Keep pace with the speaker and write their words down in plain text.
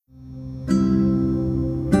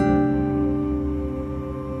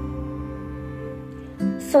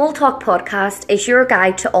Soul Talk Podcast is your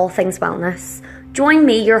guide to all things wellness. Join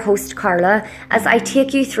me, your host Carla, as I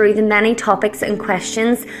take you through the many topics and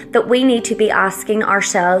questions that we need to be asking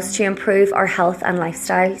ourselves to improve our health and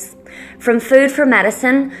lifestyles. From food for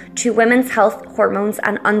medicine to women's health, hormones,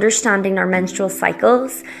 and understanding our menstrual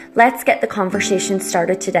cycles, let's get the conversation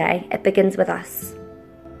started today. It begins with us.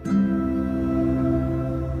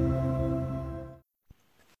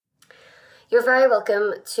 You're very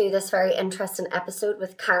welcome to this very interesting episode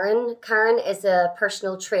with Karen. Karen is a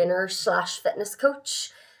personal trainer / fitness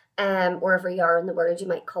coach. Wherever you are in the world, you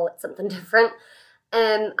might call it something different.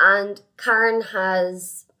 And Karen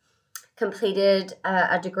has completed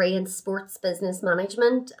a degree in sports business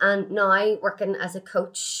management, and now working as a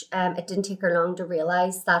coach, it didn't take her long to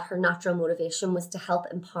realise that her natural motivation was to help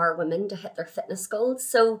empower women to hit their fitness goals.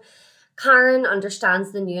 So Karen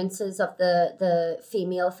understands the nuances of the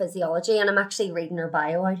female physiology, and I'm actually reading her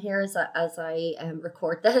bio out here as I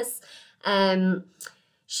record this.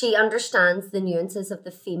 She understands the nuances of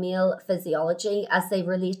the female physiology as they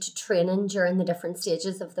relate to training during the different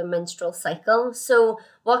stages of the menstrual cycle. So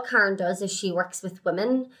what Karen does is she works with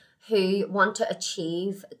women who want to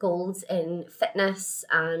achieve goals in fitness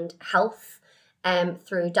and health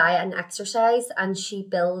through diet and exercise, and she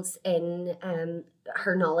builds in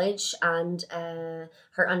her knowledge and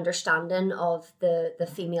her understanding of the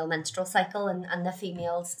female menstrual cycle and the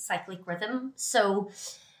female's cyclic rhythm. So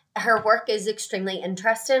her work is extremely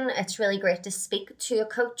interesting. It's really great to speak to a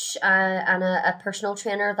coach and a personal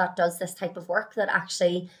trainer that does this type of work, that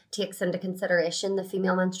actually takes into consideration the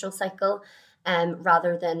female menstrual cycle,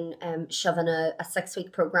 rather than shoving a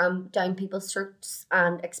 6-week program down people's throats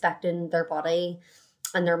and expecting their body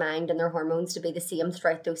and their mind and their hormones to be the same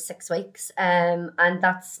throughout those 6 weeks. And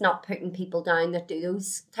that's not putting people down that do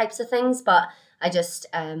those types of things, but I just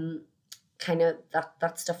kind of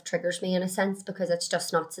that stuff triggers me in a sense, because it's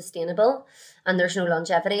just not sustainable and there's no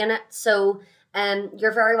longevity in it. So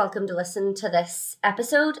you're very welcome to listen to this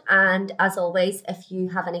episode, and as always, if you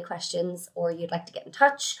have any questions or you'd like to get in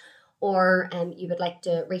touch, or you would like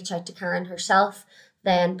to reach out to Karen herself,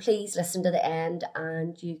 then please listen to the end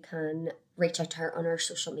and you can reach out to her on our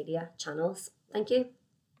social media channels. Thank you.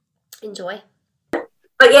 Enjoy.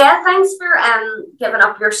 But yeah, thanks for giving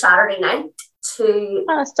up your Saturday night to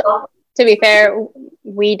talk. To be fair,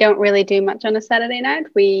 we don't really do much on a Saturday night.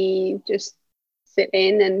 We just sit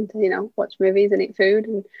in and, watch movies and eat food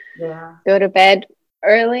and go to bed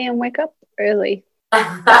early and wake up early.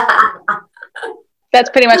 That's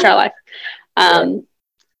pretty much our life.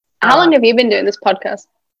 How long have you been doing this podcast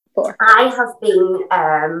for? I have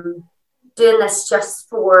been doing this just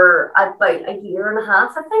for about a year and a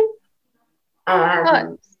half, I think.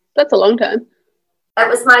 That's a long time. It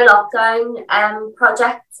was my lockdown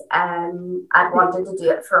project. I'd wanted to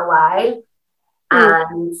do it for a while.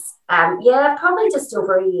 And probably just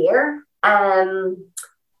over a year. So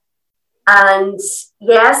I'm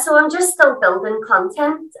just still building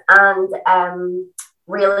content, and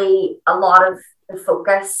really a lot of the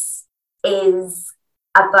focus is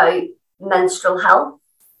about menstrual health.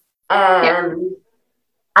 And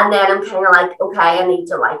then I'm kind of like, okay, I need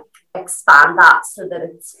to expand that so that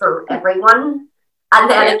it's for everyone. And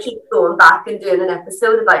then I keep going back and doing an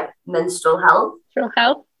episode about menstrual health. Menstrual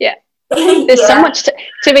health, yeah. There's so much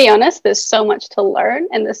to be honest, there's so much to learn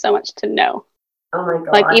and there's so much to know. Oh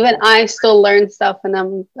my God. Even I still learn stuff, and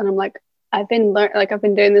I'm like, I've been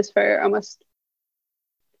doing this for almost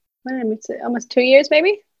 2 years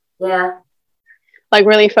maybe. Yeah.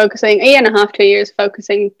 Really focusing, a year and a half, 2 years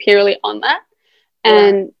focusing purely on that.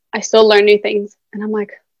 And I still learn new things. And I'm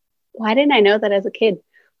like, why didn't I know that as a kid?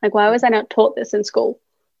 Why was I not taught this in school?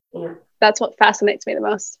 Yeah. That's what fascinates me the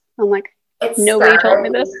most. I'm like, it's nobody scary. taught me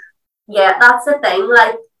this. Yeah, that's the thing.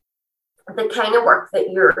 The kind of work that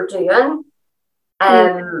you're doing,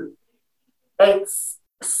 it's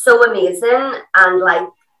so amazing. And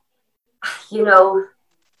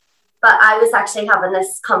but I was actually having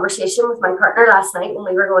this conversation with my partner last night when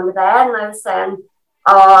we were going to bed, and I was saying,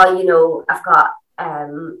 I've got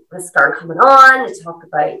this girl coming on to talk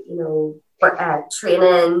about,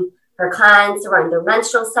 training her clients around their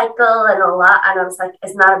menstrual cycle and all that. And I was like,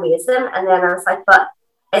 isn't that amazing? And then I was like, but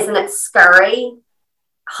isn't it scary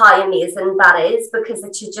how amazing that is? Because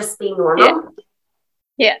it should just be normal.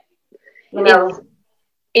 Yeah.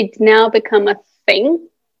 It's now become a thing.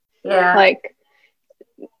 Yeah.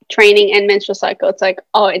 Training and menstrual cycle. It's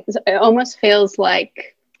it almost feels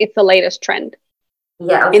like it's the latest trend.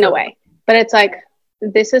 Yeah. In a way. But it's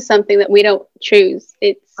this is something that we don't choose.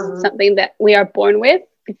 It's something that we are born with.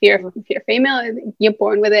 If you're female, you're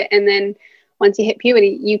born with it, and then once you hit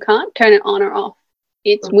puberty, you can't turn it on or off.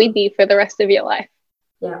 It's with you for the rest of your life.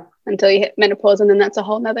 Yeah. Until you hit menopause, and then that's a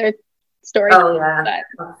whole nother story. Oh yeah, but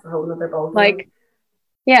that's a whole nother ballgame. Like,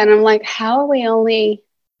 yeah, and I'm like, how are we only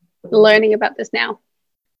learning about this now?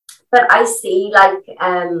 But I see like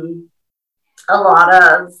a lot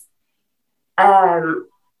of a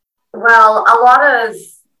lot of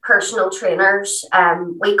personal trainers. I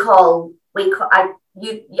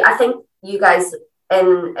think you guys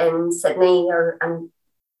in Sydney or and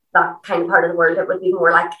that kind of part of the world, it would be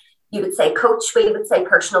more like you would say coach, we would say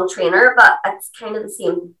personal trainer, but it's kind of the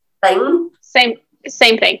same thing. Same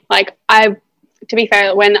thing. Like, to be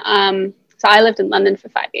fair, when so I lived in London for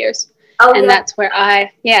 5 years. Oh, and yeah. that's where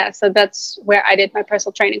that's where I did my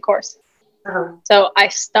personal training course. Uh-huh. So I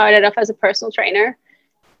started off as a personal trainer.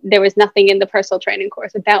 There was nothing in the personal training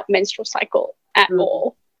course about menstrual cycle at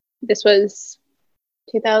all. This was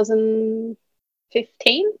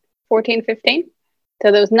 2015, 14, 15.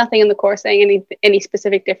 So there was nothing in the course saying any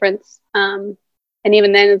specific difference. And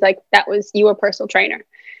even then, it's like, that was, you were a personal trainer.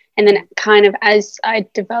 And then kind of as I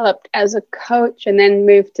developed as a coach and then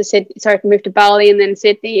moved to Bali and then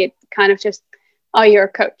Sydney, it kind of just, oh, you're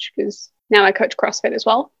a coach, because now I coach CrossFit as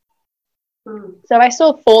well. So I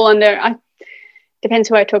still fall under, depends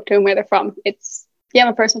who I talk to and where they're from. It's, yeah,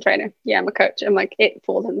 I'm a personal trainer. Yeah, I'm a coach. I'm like, it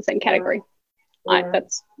falls in the same category. Yeah.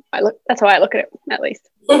 That's how I look at it, at least.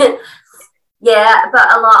 Yeah,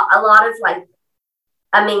 but a lot of like,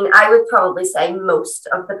 I mean, I would probably say most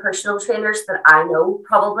of the personal trainers that I know,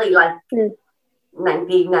 probably like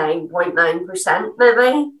 99.9%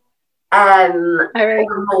 maybe, or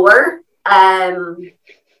more,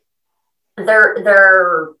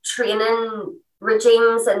 their training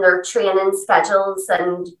regimes and their training schedules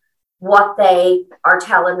and what they are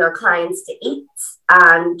telling their clients to eat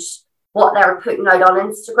and what they're putting out on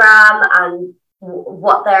Instagram and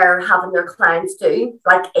what they're having their clients do,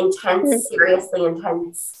 like intense, seriously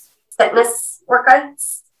intense fitness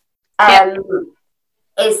workouts,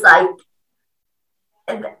 is like,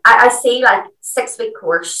 I see like 6-week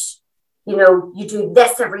course, you know, you do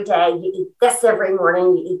this every day, you eat this every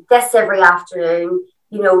morning, you eat this every afternoon,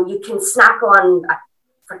 you know, you can snack on a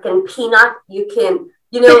freaking peanut, you can,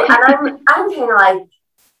 you know, and I'm kind of like,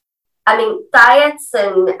 I mean, diets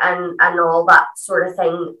and all that sort of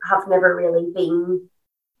thing have never really been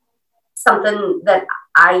something that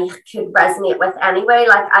I could resonate with anyway.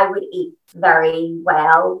 Like, I would eat very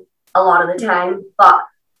well a lot of the time, but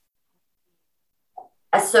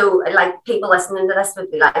so like people listening to this would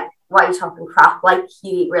be like, why are you talking crap? Like,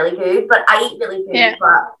 you eat really good, but I eat really good,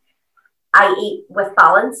 but I eat with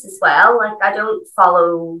balance as well. Like, I don't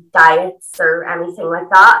follow diets or anything like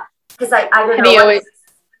that because I don't know.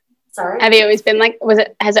 Sorry. Have you always been like,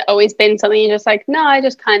 has it always been something you're just like, no, I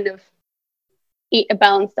just kind of eat a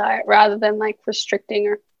balanced diet rather than like restricting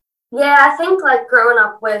or? Yeah, I think like growing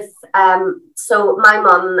up with, so my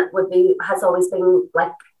mum has always been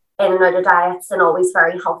like in and out of diets and always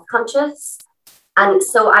very health conscious. And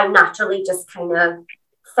so I naturally just kind of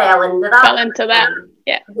fell into that.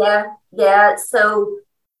 Yeah. So,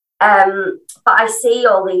 but I see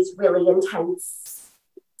all these really intense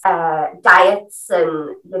diets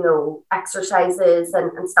and, you know, exercises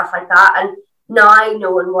and stuff like that. And now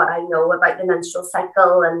knowing what I know about the menstrual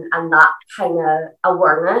cycle and that kind of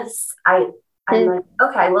awareness, I'm like,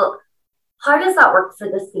 okay, well, how does that work for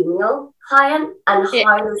the female client? And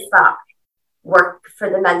how does that work for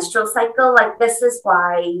the menstrual cycle? Like, this is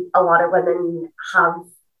why a lot of women have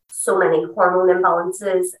so many hormone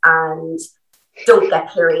imbalances and don't get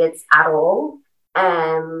periods at all.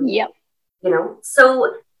 You know,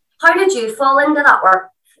 so how did you fall into that work?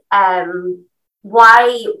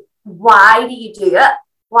 Why do you do it?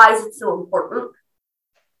 Why is it so important?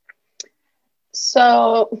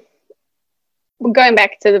 So going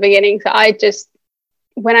back to the beginning, so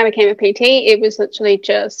when I became a PT, it was literally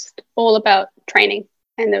just all about training,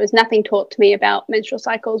 and there was nothing taught to me about menstrual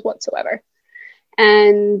cycles whatsoever.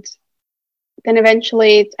 And then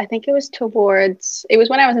eventually, I think it was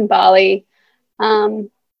when I was in Bali,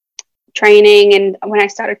 training, and when I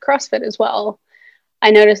started CrossFit as well,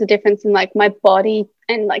 I noticed a difference in like my body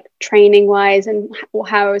and like training wise and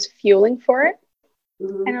how I was fueling for it.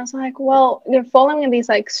 And I was like, well, they're following these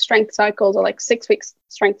like strength cycles or like 6-week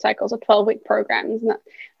strength cycles or 12-week programs.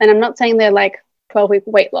 And I'm not saying they're like 12-week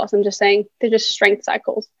weight loss. I'm just saying they're just strength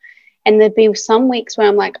cycles. And there'd be some weeks where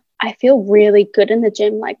I'm like, I feel really good in the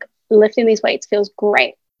gym, like lifting these weights feels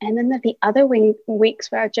great. And then there'd be other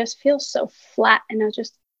weeks where I just feel so flat and I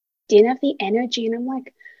just didn't have the energy. And I'm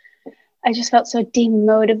like, I just felt so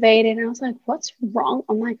demotivated. And I was like, what's wrong?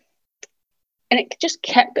 I'm like, and it just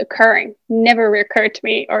kept occurring, never recurred to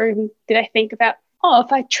me. Or did I think about,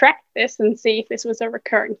 if I track this and see if this was a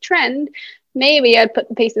recurring trend, maybe I'd put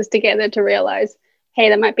the pieces together to realize, hey,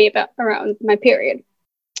 that might be about around my period.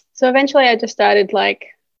 So eventually I just started like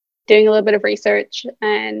doing a little bit of research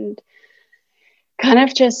and kind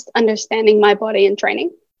of just understanding my body and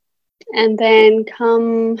training. And then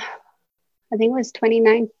come, I think it was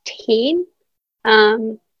 2019,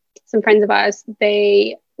 some friends of ours,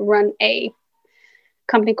 they run a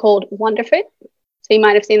company called WonderFit. So you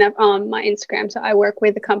might have seen that on my Instagram. So I work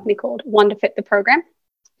with a company called WonderFit, the program,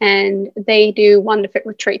 and they do WonderFit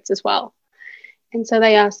retreats as well. And so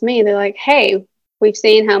they asked me, they're like, hey, we've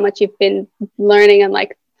seen how much you've been learning and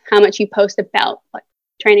like how much you post about like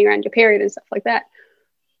training around your period and stuff like that.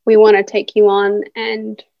 We want to take you on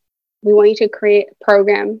and we want you to create a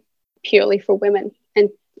program purely for women and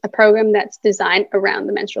a program that's designed around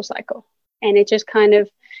the menstrual cycle. And it just kind of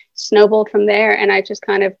snowballed from there. And I just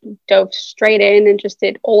kind of dove straight in and just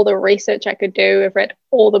did all the research I could do. I've read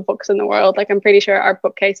all the books in the world. Like I'm pretty sure our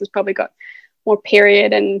bookcase has probably got more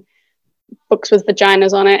period and books with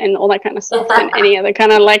vaginas on it and all that kind of stuff than any other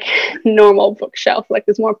kind of like normal bookshelf. Like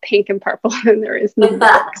there's more pink and purple than there is in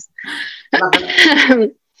books.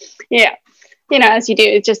 Yeah, you know, as you do,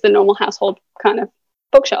 it's just the normal household kind of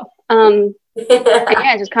bookshelf. And yeah,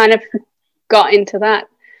 I just kind of got into that,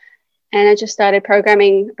 and I just started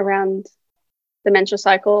programming around the menstrual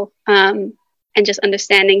cycle, and just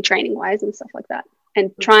understanding training wise and stuff like that,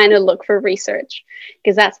 and trying to look for research,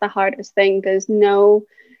 because that's the hardest thing. There's no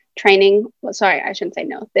training. Well, sorry, I shouldn't say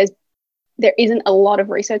no. There isn't a lot of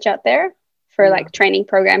research out there for like training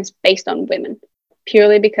programs based on women,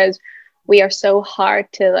 purely because we are so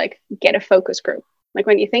hard to like get a focus group. Like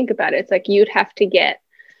when you think about it, it's like you'd have to get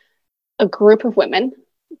a group of women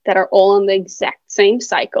that are all on the exact same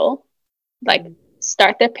cycle, like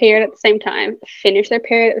start their period at the same time, finish their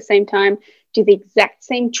period at the same time, do the exact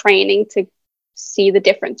same training to see the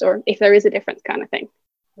difference, or if there is a difference kind of thing.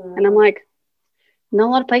 And I'm like, not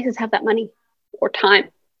a lot of places have that money or time.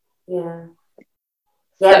 Yeah,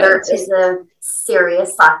 there is a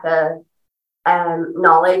serious lack of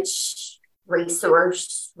knowledge,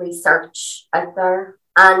 research out there.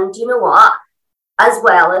 And you know what? As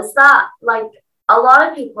well as that, like a lot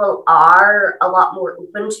of people are a lot more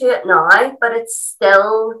open to it now, but it's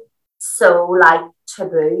still so like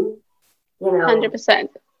taboo, you know. 100%.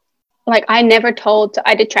 Like I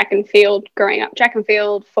did track and field growing up, track and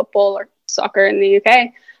field, football or soccer in the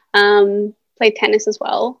UK, played tennis as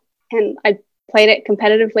well. And I played it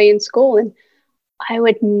competitively in school, and I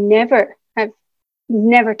would never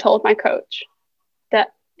told my coach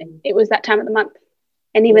that it was that time of the month.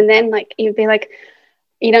 And even then, like you'd be like,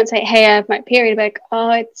 you don't say, hey, I have my period, but like,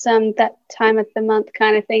 oh, it's that time of the month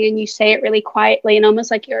kind of thing, and you say it really quietly and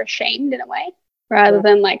almost like you're ashamed in a way, rather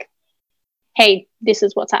than like, hey, this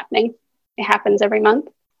is what's happening. It happens every month.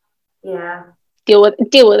 Yeah. Deal with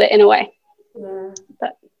it in a way. Yeah.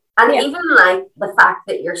 But even like the fact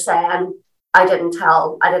that you're saying I didn't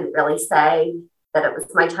really say that it was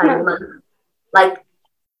my time of the month. Like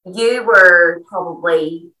you were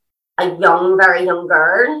probably a very young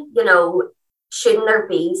girl, you know, shouldn't there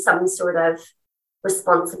be some sort of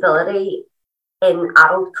responsibility in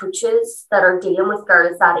adult coaches that are dealing with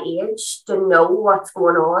girls that age to know what's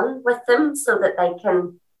going on with them so that they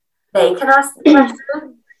can ask the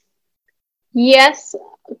question? Yes,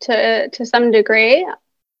 to some degree.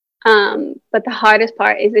 But the hardest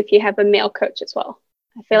part is if you have a male coach as well.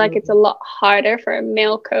 I feel like it's a lot harder for a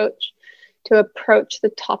male coach to approach the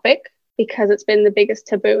topic because it's been the biggest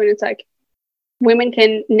taboo. And it's like women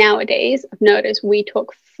can nowadays, I've noticed, we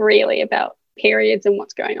talk freely about periods and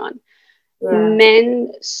what's going on. Yeah.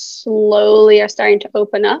 Men slowly are starting to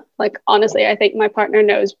open up. Like, honestly, I think my partner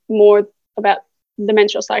knows more about the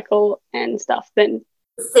menstrual cycle and stuff than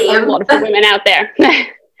a lot of the women out there.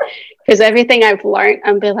 Because everything I've learned,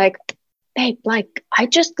 I'm be like, babe, like, I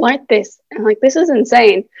just learned this. And like, this is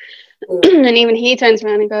insane. And even he turns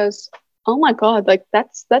around and goes, oh my God, like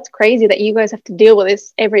that's crazy that you guys have to deal with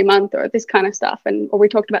this every month or this kind of stuff. Or we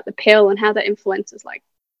talked about the pill and how that influences like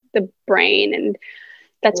the brain, and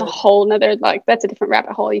that's a whole nother, like, that's a different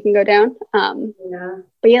rabbit hole you can go down.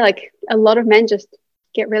 But yeah, like a lot of men just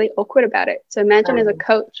get really awkward about it. So imagine as a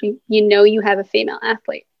coach, you know, you have a female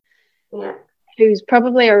athlete who's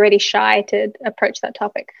probably already shy to approach that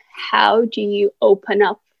topic. How do you open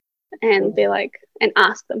up and be like, and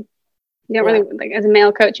ask them? You don't really, like, as a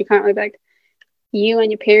male coach, you can't really be like, you on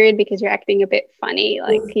your period because you're acting a bit funny.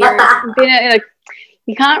 Like, you're like,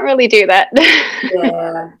 you can't really do that.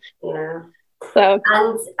 Yeah. So,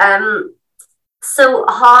 and so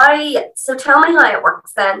tell me how it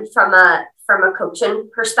works then from a coaching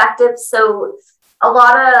perspective. So a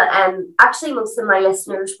lot of actually most of my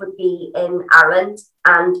listeners would be in Ireland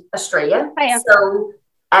and Australia. Oh, yeah. So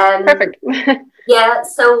Perfect. yeah,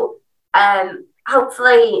 so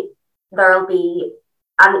hopefully there'll be,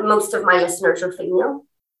 and most of my listeners are female.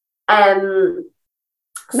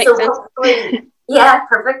 Makes So sense. hopefully, yeah,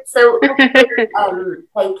 perfect. So hopefully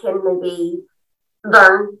they can maybe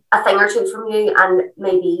learn a thing or two from you and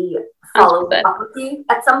maybe follow 100%. up with you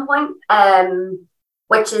at some point.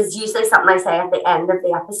 Which is usually something I say at the end of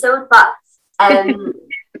the episode. But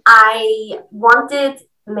I wanted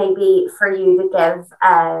maybe for you to give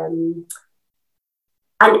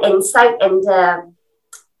an insight into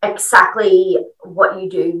exactly what you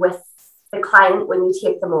do with the client when you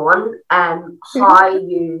take them on, how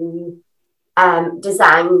you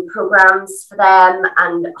design programs for them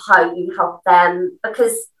and how you help them.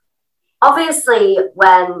 Because obviously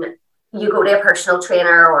when you go to a personal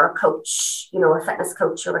trainer or a coach, you know, a fitness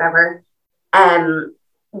coach or whatever,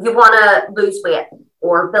 you want to lose weight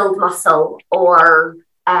or build muscle or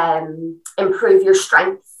improve your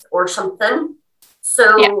strength or something.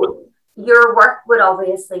 So your work would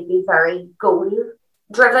obviously be very goal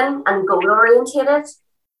driven and goal orientated.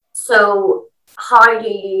 So how do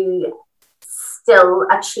you still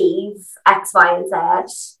achieve X, Y, and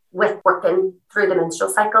Z with working through the menstrual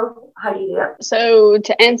cycle? How do you do it? So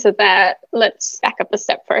to answer that, let's back up a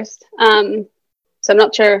step first. So I'm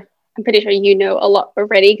not sure, I'm pretty sure you know a lot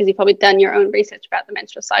already because you've probably done your own research about the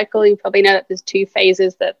menstrual cycle. You probably know that there's two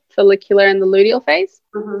phases, the follicular and the luteal phase.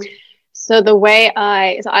 Mm-hmm. So the way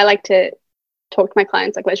I like to talk to my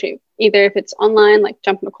clients, like literally either if it's online, like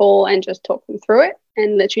jump on a call and just talk them through it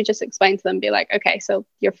and literally just explain to them, be like, okay, so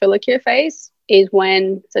your follicular phase is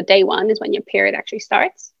when, so day one is when your period actually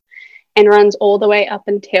starts and runs all the way up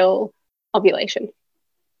until ovulation.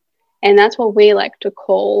 And that's what we like to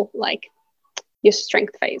call like your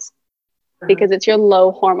strength phase, because it's your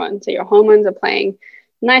low hormones. So your hormones are playing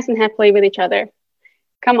nice and happily with each other.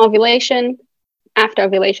 Come ovulation, after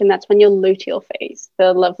ovulation, that's when your luteal phase,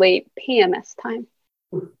 the lovely PMS time.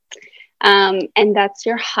 And that's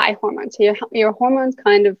your high hormones. So your hormones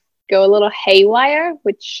kind of go a little haywire,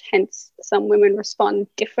 which hence some women respond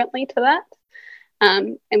differently to that.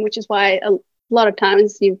 And which is why a lot of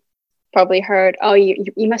times you've probably heard, oh,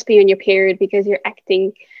 you must be on your period because you're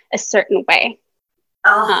acting a certain way.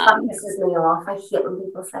 Oh, that pisses me off. I hate when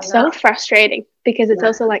people say so that. frustrating because it's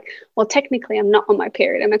also like, well, technically I'm not on my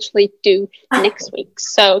period. I'm actually due next week.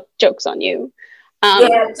 So joke's on you.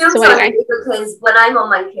 Joke's on you because when I'm on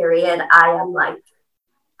my period, I am like,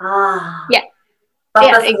 yeah. But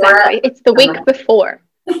yeah, exactly. It's the week before.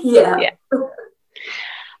 Yeah.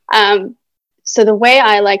 So the way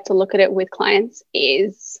I like to look at it with clients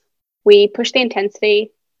is we push the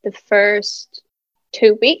intensity the first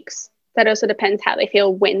 2 weeks. That also depends how they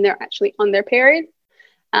feel when they're actually on their period.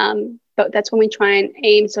 But that's when we try and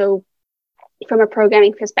aim. So from a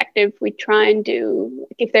programming perspective, we try and do,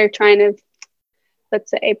 if they're trying to,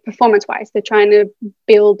 let's say performance-wise, they're trying to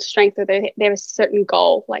build strength or they have a certain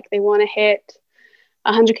goal, like they want to hit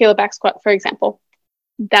 100 kilo back squat, for example.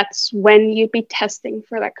 That's when you'd be testing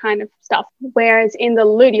for that kind of stuff. Whereas in the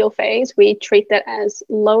luteal phase, we treat that as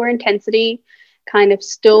lower intensity, kind of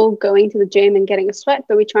still going to the gym and getting a sweat,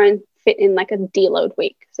 but we try and fit in like a deload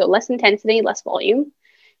week. So less intensity, less volume.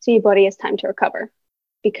 So your body has time to recover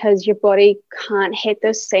because your body can't hit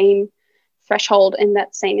the same threshold in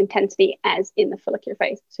that same intensity as in the follicular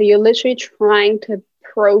phase. So you're literally trying to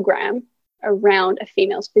program around a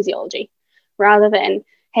female's physiology rather than,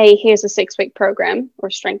 hey, here's a 6-week program or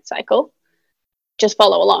strength cycle, just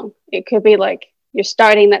follow along. It could be like you're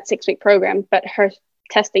starting that 6-week program, but her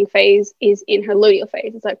testing phase is in her luteal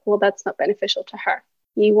phase. It's like, well, that's not beneficial to her.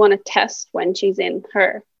 You want to test when she's in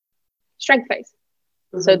her strength phase.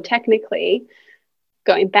 Mm-hmm. So technically,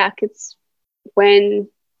 going back, it's when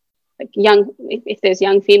like young, if there's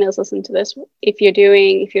young females listen to this, if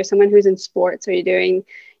you're someone who's in sports or you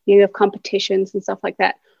have competitions and stuff like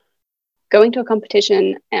that, going to a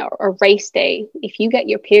competition or race day, if you get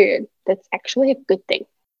your period, that's actually a good thing.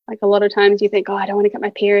 Like a lot of times you think, oh, I don't want to get my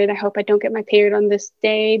period. I hope I don't get my period on this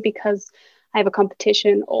day because I have a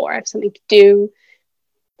competition or I have something to do.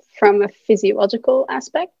 From a physiological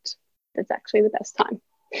aspect, that's actually the best time.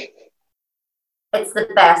 It's the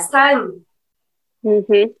best time.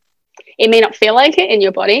 Mm-hmm. It may not feel like it in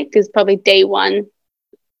your body because probably day one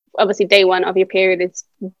of your period is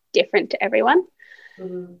different to everyone.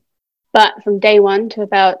 Mm-hmm. But from day one to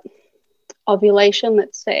about ovulation,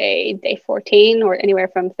 let's say day 14 or anywhere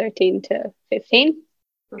from 13 to 15,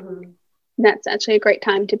 that's actually a great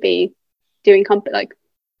time to be doing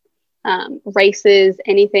races,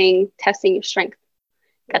 anything, testing your strength.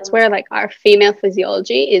 That's where like our female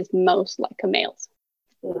physiology is most like a male's,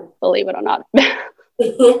 believe it or not.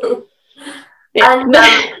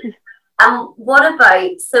 And what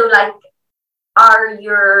about, so like,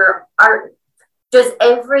 does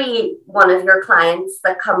every one of your clients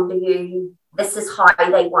that come to you, this is how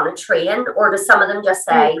they want to train, or does some of them just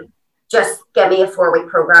say, just give me a 4-week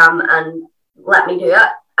program and let me do it,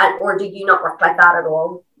 or do you not work like that at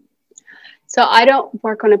all? So I don't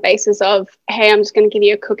work on a basis of, hey, I'm just going to give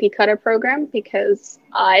you a cookie cutter program, because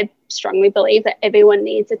I strongly believe that everyone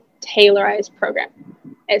needs a tailorized program,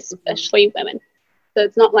 especially women. So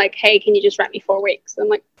it's not like, hey, can you just write me 4 weeks? I'm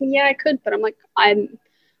like, yeah, I could, but I'm like, I'm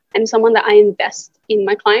someone that I invest in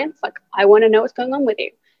my clients. Like, I want to know what's going on with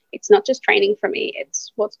you. It's not just training for me.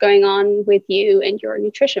 It's what's going on with you and your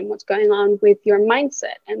nutrition, what's going on with your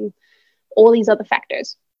mindset and all these other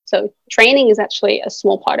factors. So training is actually a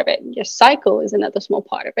small part of it. Your cycle is another small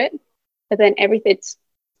part of it. But then everything's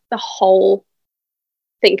the whole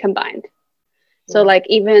thing combined. Yeah. So like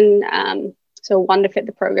even, so Wonderfit,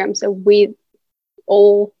 the program. So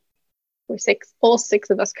all six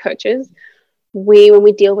of us coaches, when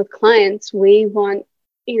we deal with clients, we want,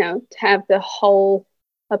 to have the whole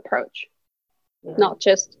approach, not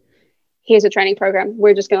just here's a training program,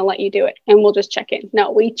 we're just going to let you do it and we'll just check in.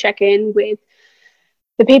 No, we check in with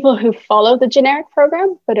the people who follow the generic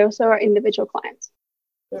program, but also our individual clients.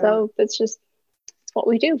 Yeah. So it's what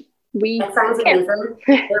we do. It sounds amazing.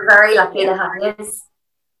 We're very lucky to have you.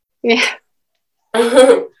 Yeah.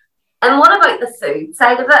 And what about the food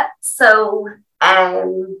side of it? So,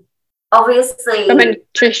 obviously, from a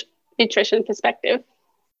nutrition perspective.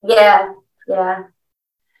 Yeah.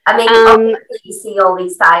 I mean, obviously you see all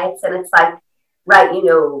these diets and it's like, right,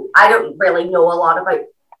 I don't really know a lot about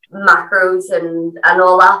macros and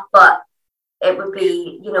all that, but it would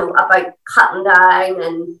be, about cutting down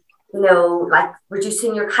and, like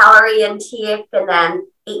reducing your calorie intake and then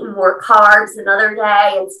eating more carbs another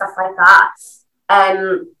day and stuff like that.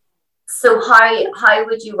 So how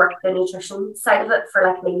would you work the nutrition side of it for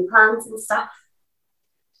like meal plans and stuff?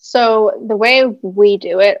 So the way we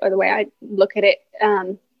do it, or the way I look at it,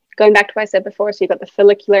 going back to what I said before, so you've got the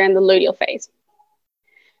follicular and the luteal phase.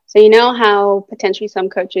 So you know how potentially some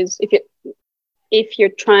coaches, if you're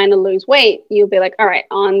trying to lose weight, you'll be like, all right,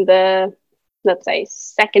 on the, let's say,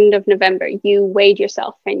 2nd of November, you weighed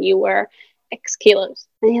yourself and you were X kilos.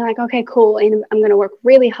 And you're like, okay, cool. And I'm going to work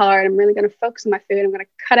really hard. I'm really going to focus on my food. I'm going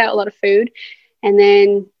to cut out a lot of food. And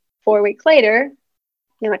then 4 weeks later,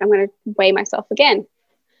 you're like, I'm going to weigh myself again.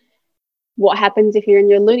 What happens if you're in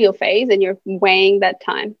your luteal phase and you're weighing that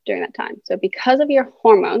time during that time? So because of your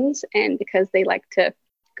hormones and because they like to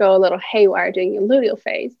go a little haywire during your luteal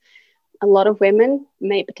phase, a lot of women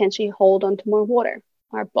may potentially hold on to more water.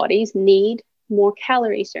 Our bodies need more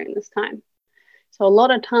calories during this time. So a lot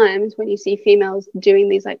of times when you see females doing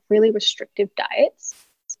these like really restrictive diets,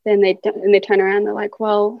 then they turn around and they're like,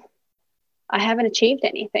 well, I haven't achieved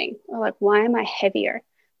anything. Or like, why am I heavier?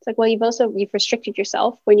 It's like, well, you've restricted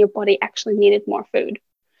yourself when your body actually needed more food.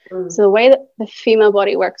 So the way that the female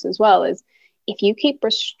body works as well is if you keep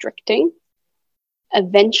restricting,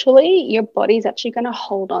 eventually your body's actually going to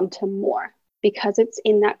hold on to more because it's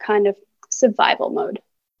in that kind of survival mode.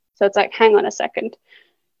 So it's like, hang on a second.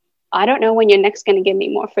 I don't know when you're next going to give me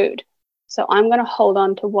more food. So I'm going to hold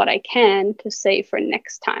on to what I can to save for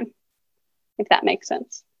next time, if that makes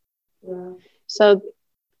sense. Yeah. So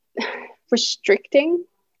restricting,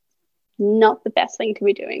 not the best thing to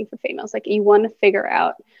be doing for females. Like you want to figure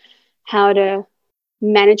out how to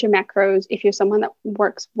manage your macros. If you're someone that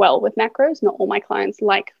works well with macros, not all my clients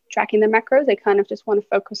like tracking their macros. They kind of just want to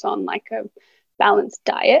focus on like a balanced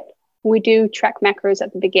diet. We do track macros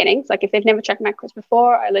at the beginning. So like if they've never tracked macros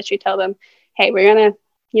before, I literally tell them, hey, you're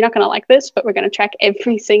not going to like this, but we're going to track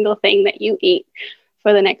every single thing that you eat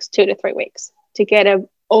for the next 2 to 3 weeks to get an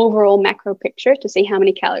overall macro picture to see how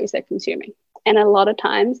many calories they're consuming. And a lot of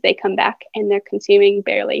times they come back and they're consuming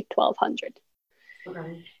barely 1,200.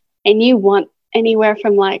 Okay. And you want anywhere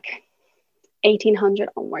from like 1,800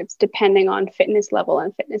 onwards, depending on fitness level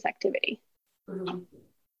and fitness activity. Mm-hmm.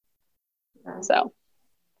 Okay. So,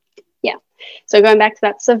 yeah. So going back to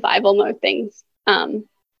that survival mode things. So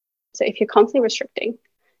if you're constantly restricting,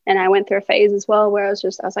 and I went through a phase as well where I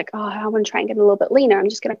was like, oh, I want to try and get a little bit leaner. I'm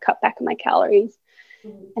just going to cut back on my calories.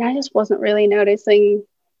 Mm-hmm. And I just wasn't really noticing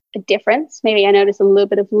a difference. Maybe I noticed a little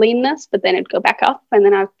bit of leanness, but then it'd go back up and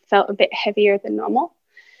then I felt a bit heavier than normal.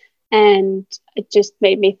 And it just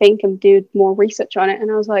made me think and do more research on it. And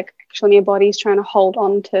I was like, actually, my body's trying to hold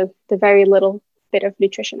on to the very little bit of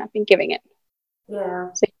nutrition I've been giving it.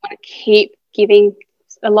 Yeah. So you want to keep giving.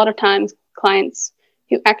 A lot of times clients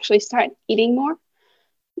who actually start eating more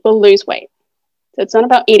will lose weight. So it's not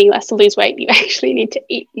about eating less to lose weight. You actually need to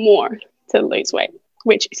eat more to lose weight,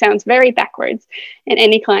 which sounds very backwards. And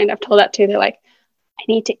any client I've told that to, they're like, I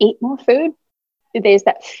need to eat more food. There's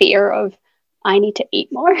that fear of, I need to eat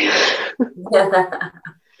more.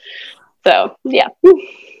 So, yeah.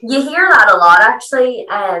 You hear that a lot, actually.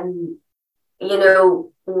 You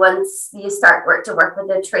know, once you start to work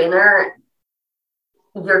with a trainer,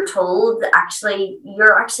 you're told actually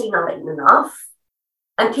you're actually not eating enough.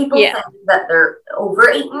 And people think that they're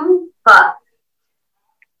overeating, but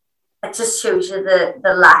it just shows you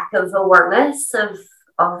the lack of awareness of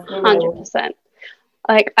 100%.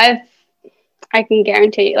 Like I can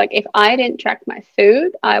guarantee, like, if I didn't track my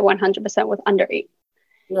food, I 100% would undereat.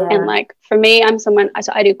 Yeah. And like for me, I'm someone,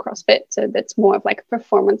 so I do CrossFit, so that's more of like a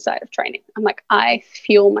performance side of training. I'm like, I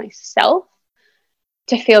fuel myself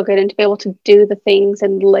to feel good and to be able to do the things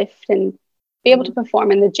and lift and be able to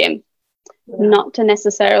perform in the gym. Not to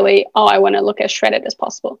necessarily, I want to look as shredded as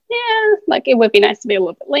possible. Yeah, like it would be nice to be a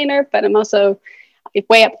little bit leaner, but I'm also, if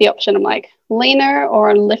weigh up the option, I'm like, leaner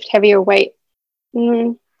or lift heavier weight.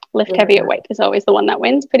 Lift heavier weight is always the one that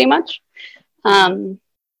wins, pretty much.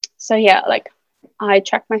 So yeah, like I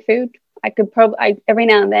track my food. I could probably, every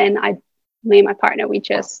now and then, me and my partner, we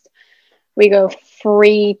go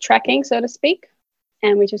free tracking, so to speak,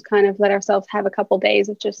 and we just kind of let ourselves have a couple days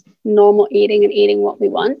of just normal eating and eating what we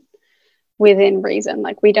want within reason.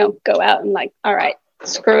 Like we don't go out and like, all right,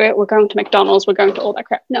 screw it, we're going to McDonald's, we're going to all that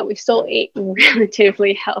crap. No, we still eat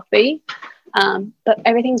relatively healthy, but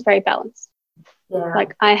everything's very balanced.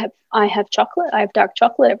 Like I have chocolate, I have dark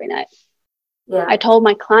chocolate every night. I told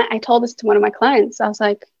this to one of my clients. I was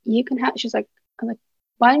like, you can have, I'm like,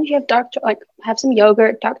 why don't you have like have some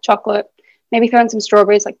yogurt, dark chocolate, maybe throw in some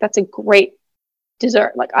strawberries. Like that's a great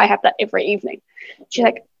dessert. Like I have that every evening. She's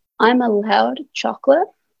like, I'm allowed chocolate?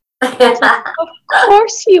 I was like, of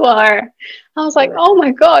course you are. I was like, oh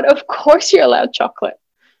my God, of course you're allowed chocolate.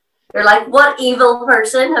 You're like, what evil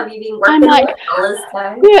person have you been working with all this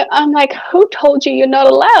time? Yeah, I'm like, who told you you're not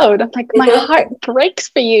allowed? I'm like, my heart breaks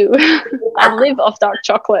for you. I live off dark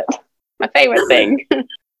chocolate. My favorite thing.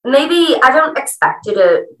 Maybe I don't expect you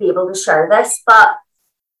to be able to share this, but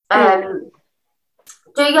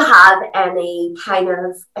do you have any kind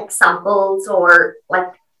of examples or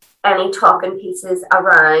like any talking pieces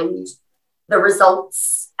around the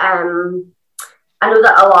results? I know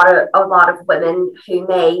that a lot of women who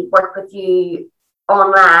may work with you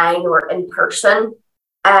online or in person,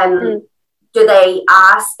 do they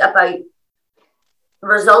ask about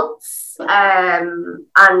results and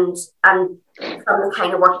from the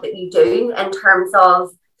kind of work that you do in terms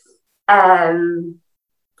of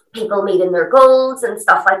people meeting their goals and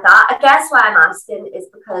stuff like that? I guess why I'm asking is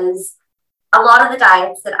because a lot of the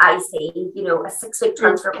diets that I see, you know, a 6-week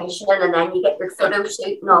transformation and then you get your photo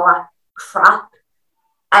shoot and all that crap.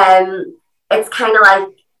 It's kind of like,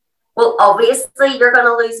 well, obviously you're going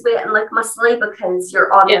to lose weight and look muscly because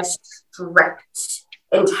you're on this strict,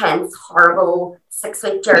 intense, horrible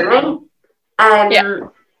 6-week journey.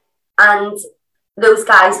 And those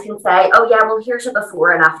guys can say, oh yeah, well, here's a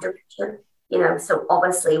before and after picture, you know, so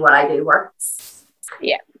obviously what I do works.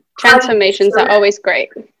 Yeah. Transformations are always great.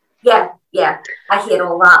 Yeah. I hate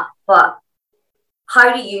all that. But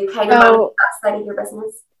how do you kind of manage that side of your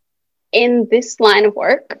business? In this line of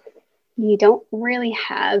work, you don't really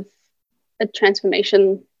have a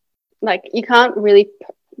transformation. Like you can't really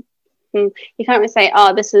say,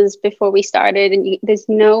 oh, this is before we started, and there's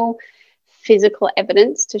no physical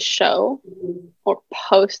evidence to show or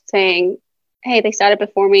post saying, hey, they started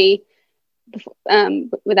before me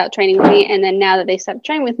without training with me, and then now that they started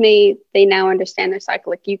training with me, they now understand their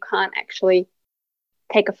cycle. Like you can't actually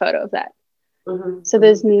take a photo of that. So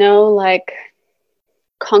there's no like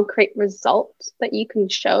concrete results that you can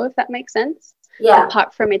show, if that makes sense.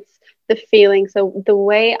 Apart from it's the feeling. So the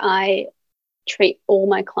way I treat all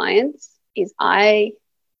my clients is I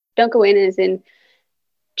don't go in as in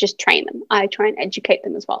just train them. I try and educate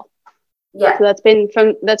them as well. So that's been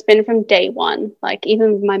from day one, like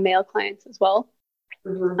even my male clients as well.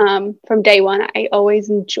 From day one, I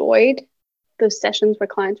always enjoyed those sessions where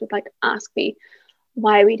clients would like ask me,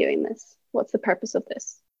 why are we doing this? What's the purpose of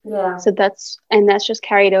this? So that's just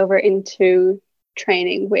carried over into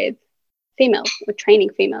training with females, with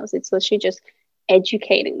training females. It's literally just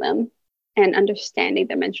educating them and understanding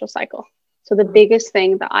their menstrual cycle. So the biggest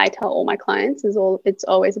thing that I tell all my clients is it's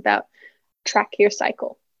always about track your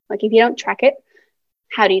cycle. Like if you don't track it,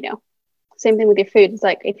 how do you know? Same thing with your food. It's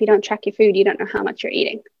like if you don't track your food, you don't know how much you're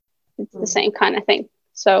eating. It's the same kind of thing.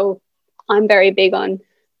 So I'm very big on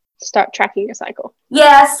start tracking your cycle.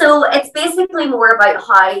 Yeah, so it's basically more about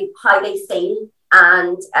how they feel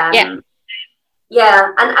And Yeah.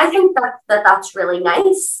 yeah, and I think that's really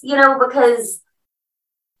nice, you know, because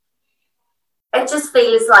it just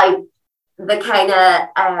feels like the kind of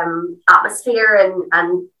atmosphere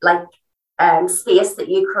and like space that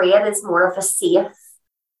you create is more of a safe,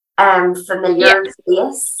 familiar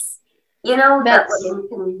space, you know, that women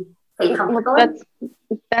can feel comfortable in.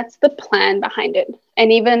 That's the plan behind it.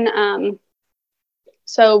 And even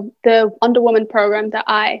so the Wonder Woman program that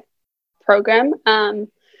I program,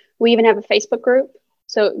 we even have a Facebook group,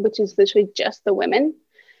 so which is literally just the women.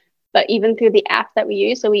 But even through the app that we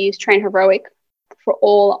use, so we use Train Heroic for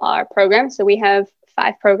all our programs. So we have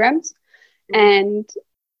 5 programs. And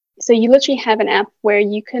so you literally have an app where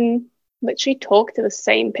you can literally talk to the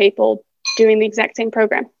same people doing the exact same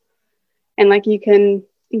program. And like you can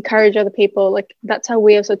encourage other people. Like that's how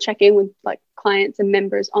we also check in with like clients and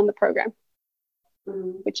members on the program,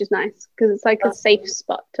 which is nice because it's like a safe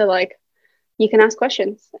spot to like, you can ask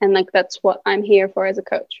questions. And like that's what I'm here for as a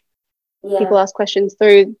coach. Yeah. People ask questions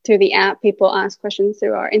through the app. People ask questions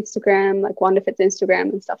through our Instagram, like Wonderfit's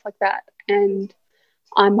Instagram and stuff like that. And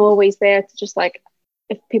I'm always there to just like,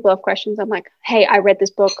 if people have questions, I'm like, hey, I read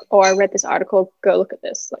this book or I read this article. Go look at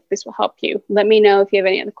this. Like this will help you. Let me know if you have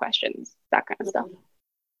any other questions, that kind of stuff.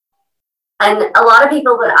 And a lot of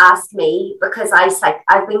people would ask me, because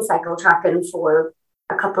I've been cycle tracking for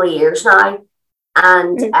a couple of years now.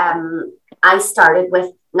 And I started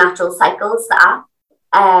with Natural Cycles, the app.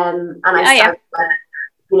 And I started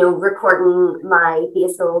you know, recording my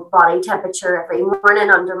basal body temperature every morning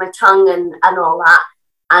under my tongue and all that.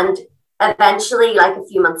 And eventually, like a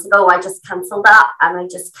few months ago, I just cancelled that and I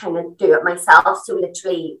just kind of do it myself. So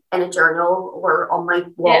literally in a journal or on my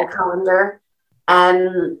wall calendar.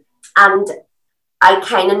 And I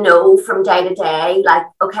kind of know from day to day, like,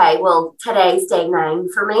 okay, well, today's day 9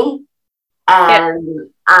 for me. And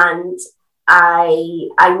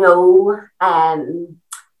I know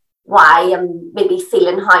why I'm maybe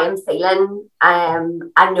feeling how I'm feeling.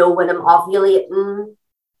 I know when I'm ovulating.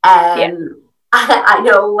 I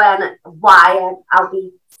know why I'll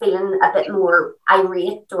be feeling a bit more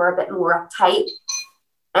irate or a bit more uptight.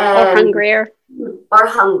 Or hungrier. Or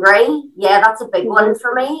hungry. Yeah, that's a big one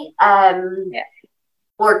for me.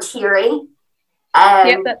 Or teary.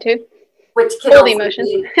 That too. Which can all also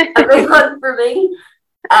be a big one for me.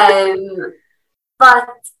 But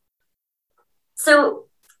so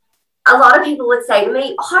a lot of people would say to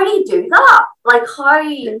me, how do you do that? Like how,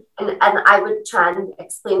 and I would try and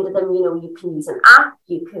explain to them, you know, you can use an app,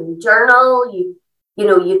 you can journal, you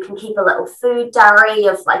know, you can keep a little food diary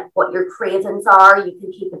of like what your cravings are. You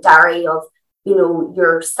can keep a diary of, you know,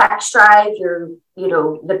 your sex drive, your, you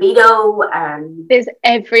know, libido.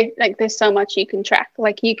 There's so much you can track.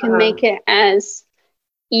 Like you can make it as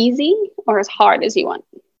easy or as hard as you want.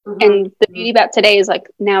 And the beauty about today is like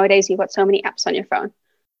nowadays you've got so many apps on your phone.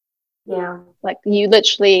 Yeah. Like you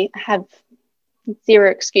literally have zero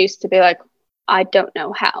excuse to be like, I don't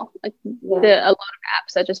know how. Like a lot of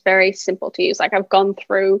apps are just very simple to use. Like I've gone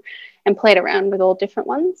through and played around with all different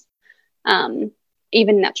ones,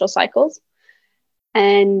 even Natural Cycles.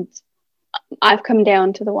 And I've come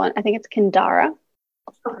down to the one, I think it's Kindara.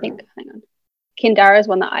 Kindara is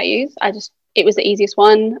one that I use. It was the easiest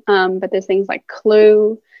one. But there's things like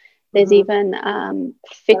Clue. There's even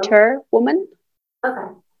Fitter Woman.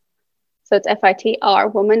 Okay. So it's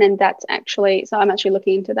FITR Woman, and that's actually, so I'm actually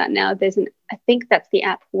looking into that now. I think that's the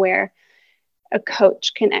app where a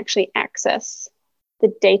coach can actually access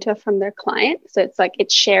the data from their client. So it's like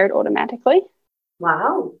it's shared automatically.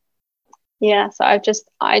 Wow. Yeah. So I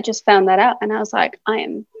just found that out and I was like, I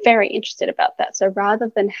am very interested about that. So rather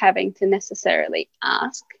than having to necessarily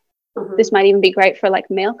ask, this might even be great for like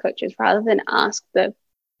male coaches, rather than ask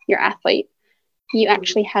your athlete, you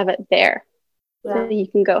actually have it there. Yeah. So you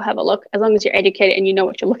can go have a look, as long as you're educated and you know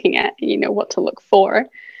what you're looking at and you know what to look for.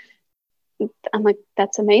 I'm like,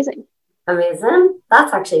 that's amazing. Amazing.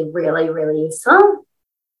 That's actually really, really useful.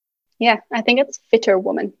 Yeah, I think it's Fitter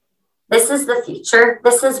Woman. This is the future.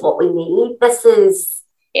 This is what we need. This is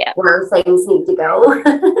where things need to go.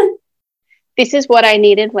 This is what I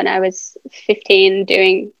needed when I was 15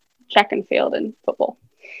 doing track and field and football.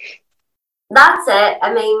 That's it.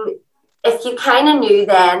 I mean, if you kind of knew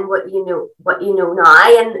then what you know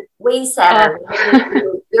now, and we said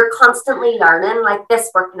you're constantly learning. Like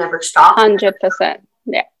this work never stops. 100%.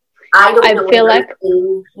 Yeah. I feel like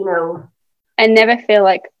you know. I never feel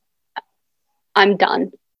like I'm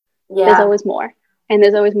done. Yeah. There's always more, and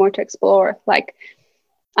there's always more to explore. Like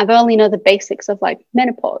I've only know the basics of like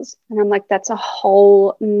menopause, and I'm like, that's a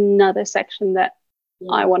whole nother section that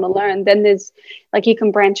I want to learn. Then there's like, you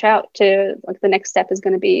can branch out to like, the next step is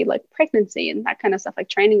going to be like pregnancy and that kind of stuff, like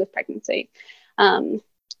training with pregnancy.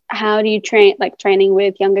 How do you train, like training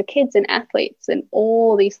with younger kids and athletes and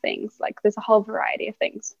all these things? Like there's a whole variety of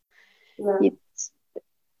things. Yeah.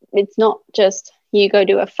 It's not just you go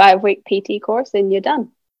do a 5-week PT course and you're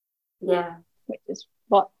done. Yeah. Which is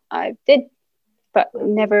what I did, but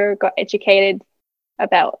never got educated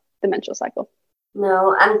about the menstrual cycle.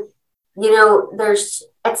 No, and you know,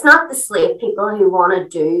 it's not the slave people who want to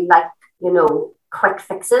do like, you know, quick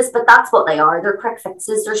fixes, but that's what they are. They're quick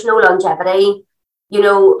fixes. There's no longevity. You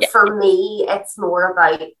know, for me, it's more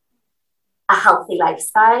about a healthy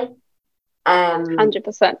lifestyle,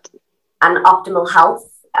 100%, and optimal health.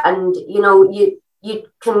 And you know, you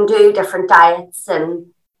can do different diets and,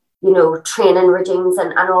 you know, training regimes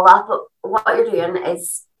and all that, but what you're doing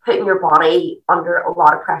is putting your body under a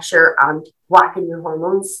lot of pressure and whacking your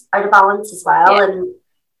hormones out of balance as well, and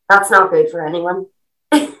that's not good for anyone.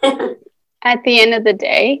 At the end of the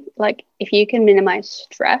day, like if you can minimize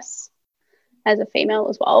stress as a female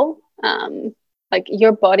as well, like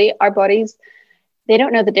your body, our bodies, they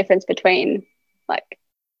don't know the difference between like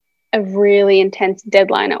a really intense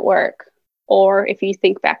deadline at work, or if you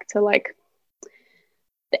think back to like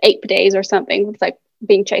the 8 days or something, it's like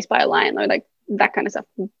being chased by a lion or like that kind of stuff.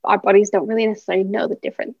 Our bodies don't really necessarily know the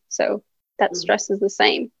difference. So that stress is the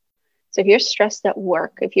same. So if you're stressed at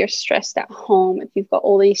work, if you're stressed at home, if you've got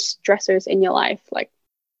all these stressors in your life, like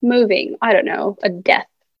moving, I don't know, a death,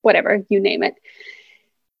 whatever, you name it,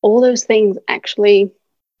 all those things actually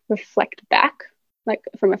reflect back, like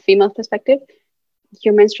from a female perspective.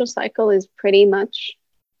 Your menstrual cycle is pretty much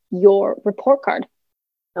your report card.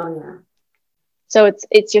 Oh yeah. So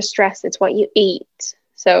it's your stress, it's what you eat.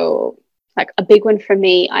 So like a big one for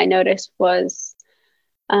me, I noticed was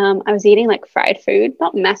I was eating like fried food,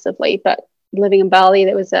 not massively, but living in Bali,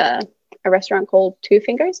 there was a restaurant called Two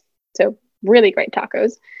Fingers. So really great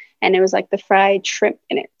tacos. And it was like the fried shrimp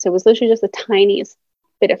in it. So it was literally just the tiniest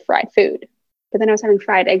bit of fried food. But then I was having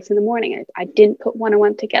fried eggs in the morning and I didn't put one and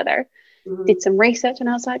one together. Did some research and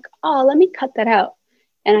I was like, oh, let me cut that out.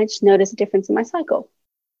 And I just noticed a difference in my cycle.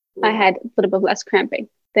 I had a little bit less cramping.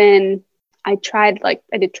 Then I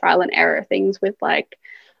did trial and error things with like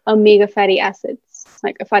omega fatty acids,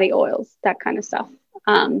 like fatty oils, that kind of stuff.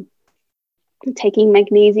 Taking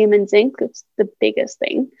magnesium and zinc, it's the biggest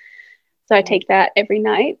thing. So I take that every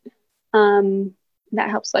night. That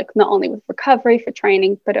helps like not only with recovery for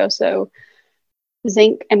training, but also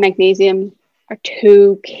zinc and magnesium are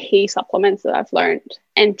 2 key supplements that I've learned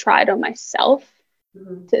and tried on myself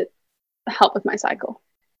to help with my cycle.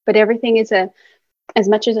 But everything is as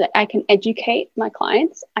much as I can educate my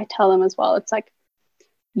clients, I tell them as well, it's like,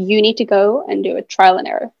 you need to go and do a trial and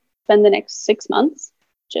error. Spend the next 6 months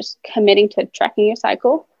just committing to tracking your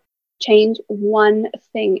cycle, change one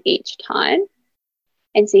thing each time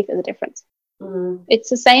and see if there's a difference. It's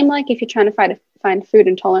the same like if you're trying to find food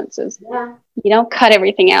intolerances. You don't cut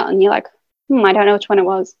everything out and you're like, I don't know which one it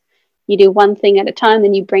was. You do one thing at a time,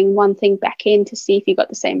 then you bring one thing back in to see if you got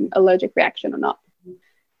the same allergic reaction or not.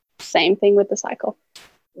 Same thing with the cycle.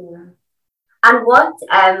 Yeah. And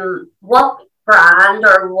what brand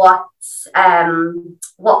or what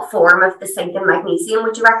form of the zinc and magnesium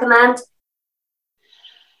would you recommend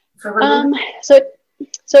for women? So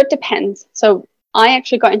it depends. So I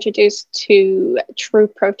actually got introduced to True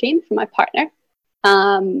Protein from my partner.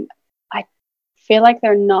 I feel like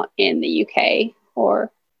they're not in the UK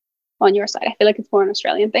or on your side. I feel like it's more an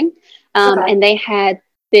Australian thing. And they had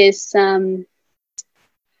this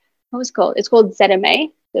what was it called? It's called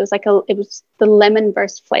ZMA. It was the lemon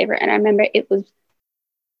burst flavor, and I remember it was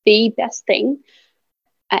the best thing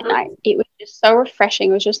at night. It was just so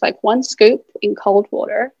refreshing. It was just like 1 scoop in cold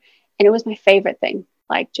water, and it was my favorite thing.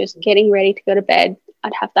 Like just getting ready to go to bed,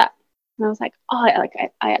 I'd have that, and I was like, oh,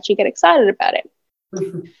 I actually get excited about it.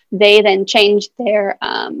 They then changed their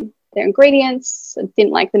ingredients.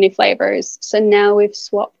 Didn't like the new flavors, so now we've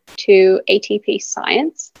swapped to ATP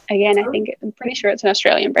Science again. I'm pretty sure it's an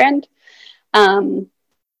Australian brand.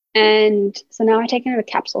 And so now I take it in a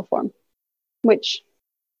capsule form, which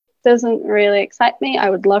doesn't really excite me. I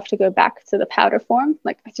would love to go back to the powder form.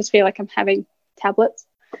 Like I just feel like I'm having tablets.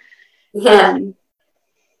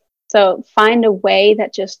 So find a way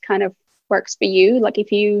that just kind of works for you. Like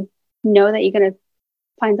if you know that you're going to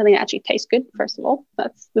find something that actually tastes good, first of all,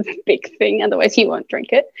 that's the big thing. Otherwise you won't drink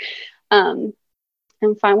it. And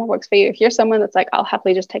find what works for you. If you're someone that's like, I'll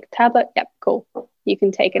happily just take a tablet, yep, cool. You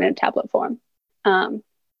can take it in a tablet form.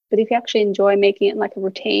 But if you actually enjoy making it like a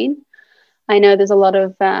routine, I know there's a lot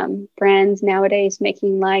of brands nowadays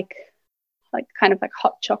making like like kind of like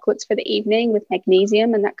hot chocolates for the evening with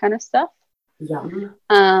magnesium and that kind of stuff. Yum.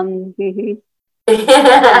 So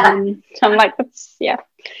I'm like, that's, yeah.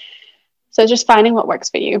 So just finding what works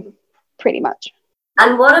for you, pretty much.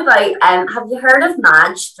 And what about, have you heard of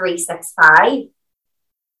Madge 365?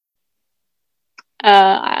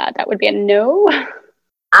 That would be a no.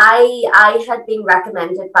 I had been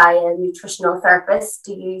recommended by a nutritional therapist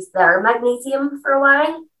to use their magnesium for a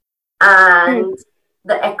while, and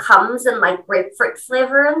it comes in like grapefruit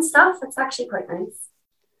flavor and stuff. It's actually quite nice.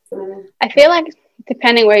 I feel like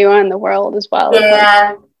depending where you are in the world as well.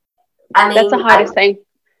 Yeah, I mean, that's the hardest thing.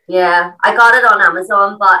 Yeah, I got it on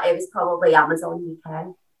Amazon, but it was probably Amazon UK.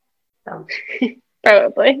 So.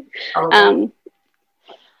 Probably.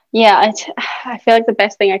 Yeah, I feel like the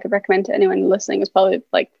best thing I could recommend to anyone listening is probably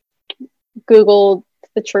like Google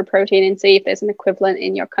the True Protein and see if there's an equivalent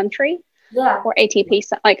in your country. Yeah. Or ATP,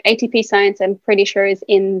 like ATP Science, I'm pretty sure is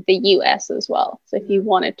in the US as well. So if you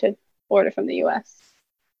wanted to order from the US.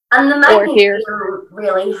 And the magnesium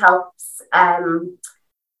really helps.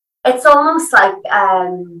 It's almost like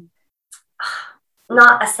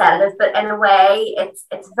not a sedative, but in a way, it's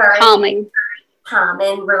very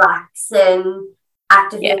calming, relaxing,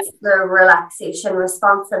 activates the relaxation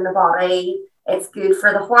response in the body. It's good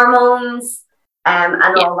for the hormones and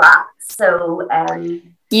all that. So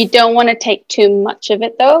you don't want to take too much of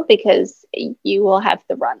it though, because you will have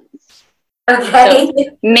the runs. Okay.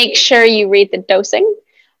 So make sure you read the dosing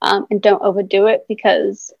and don't overdo it,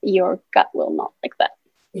 because your gut will not like that.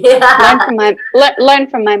 Yeah. Learn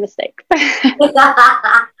from my mistake.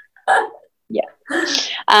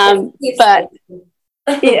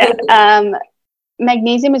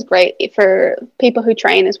 Magnesium is great for people who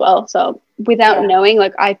train as well. So without knowing,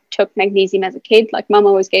 like I took magnesium as a kid. Like mum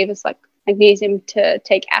always gave us like magnesium to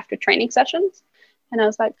take after training sessions, and I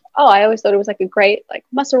was like, oh, I always thought it was like a great like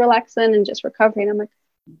muscle relaxant and just recovery. And I'm like,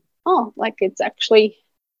 oh, like it's actually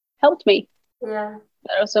helped me. Yeah.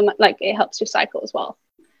 But also like it helps your cycle as well.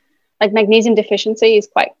 Like magnesium deficiency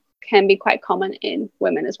can be quite common in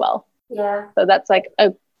women as well. Yeah. So that's like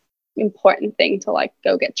a important thing to like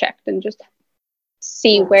go get checked and just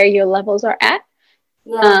see where your levels are at.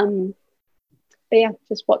 Yeah. But yeah,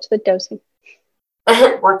 just watch the dosing.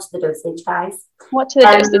 Watch the dosage, guys. Watch the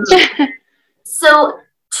dosage. So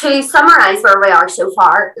to summarize where we are so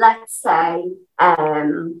far, let's say,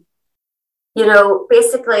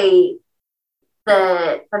 basically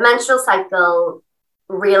the menstrual cycle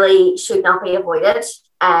really should not be avoided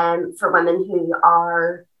for women who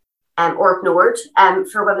are or ignored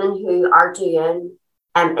for women who are doing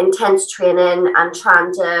intense training and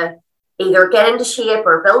trying to either get into shape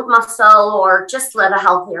or build muscle or just live a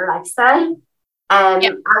healthier lifestyle. As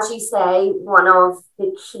you say, one of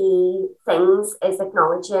the key things is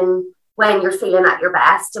acknowledging when you're feeling at your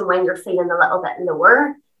best and when you're feeling a little bit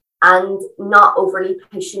lower, and not overly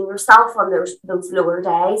pushing yourself on those lower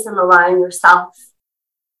days, and allowing yourself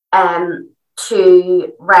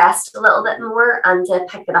to rest a little bit more and to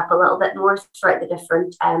pick it up a little bit more throughout the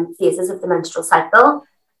different phases of the menstrual cycle.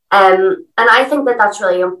 And I think that that's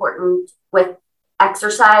really important with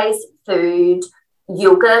exercise, food,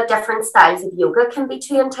 yoga. Different styles of yoga can be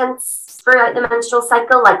too intense throughout the menstrual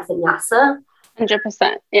cycle, like vinyasa.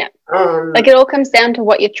 100%, yeah. Like it all comes down to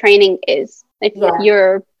what your training is. If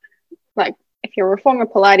you're reformer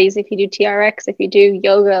Pilates, if you do TRX, if you do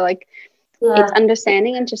yoga, like it's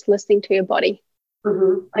understanding and just listening to your body.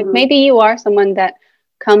 Maybe you are someone that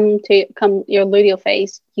come your luteal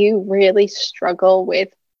phase, you really struggle with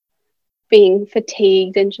being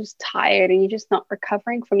fatigued and just tired, and you're just not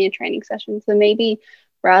recovering from your training sessions. So maybe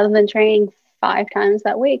rather than training 5 times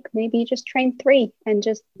that week, maybe you just train 3, and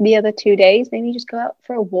just the other 2 days, maybe you just go out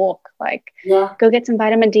for a walk, go get some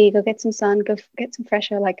vitamin D, go get some sun, go get some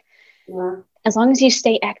fresh air. As long as you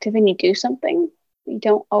stay active and you do something, you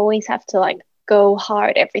don't always have to go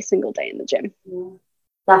hard every single day in the gym.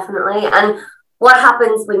 Definitely. And what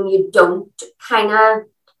happens when you don't kind of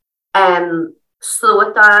slow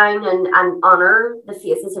it down and honor the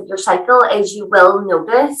phases of your cycle is you will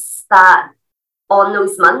notice that on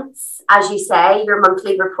those months, as you say, your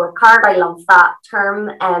monthly report card, I love that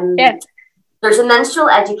term. There's a menstrual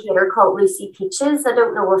educator called Lucy Peaches. I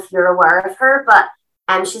don't know if you're aware of her, but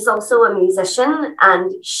she's also a musician,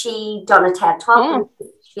 and she done a TED talk.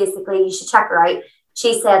 Basically, you should check her out.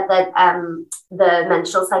 She said that the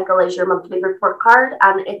menstrual cycle is your monthly report card,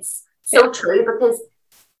 and it's so true, because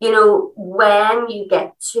when you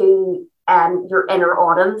get to your inner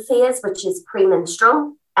autumn phase, which is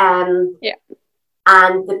premenstrual, and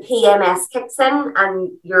the PMS kicks in,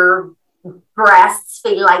 and your breasts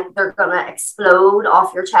feel like they're gonna explode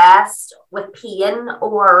off your chest with pain,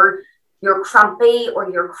 or you're crumpy or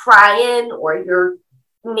you're crying or you're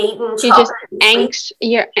needing You're just chocolate.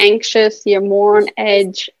 you're anxious, you're more on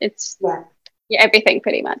edge. It's everything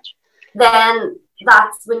pretty much. Then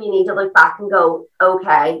that's when you need to look back and go,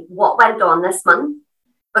 okay, what went on this month?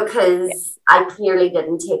 Because I clearly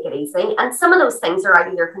didn't take it easy. And some of those things are out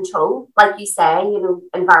of your control. Like you say, you know,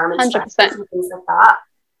 environment stressors and things like that.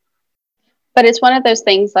 But it's one of those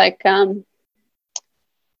things like,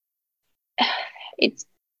 it's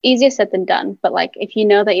easier said than done. But like, if you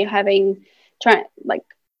know that you're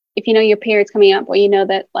if you know your period's coming up, or you know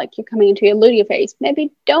that like you're coming into your luteal phase,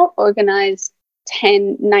 maybe don't organize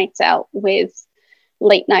 10 nights out with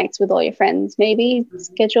late nights with all your friends. Maybe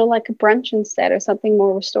schedule like a brunch instead, or something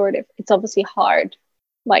more restorative. It's obviously hard,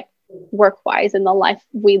 like work-wise, in the life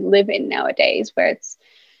we live in nowadays, where it's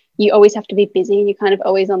you always have to be busy and you're kind of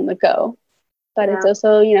always on the go. But it's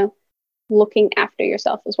also, you know, looking after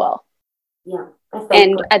yourself as well. Yeah.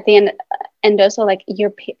 And at the end, and also like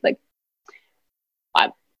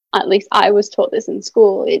at least I was taught this in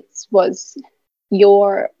school. Was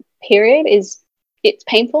your period it's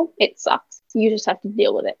painful, it sucks. You just have to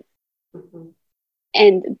deal with it. Mm-hmm.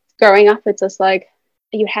 And growing up, it's just like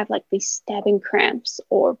you have like these stabbing cramps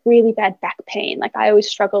or really bad back pain. Like I always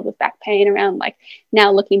struggled with back pain around, like,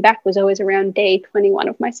 now looking back, was always around day 21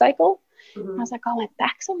 of my cycle. Mm-hmm. I was like, oh, my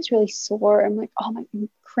back's always really sore. I'm like, oh, I'm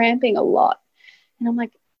cramping a lot. And I'm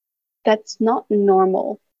like, that's not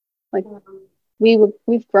normal. Like,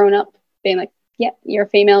 we've grown up being like, yeah, you're a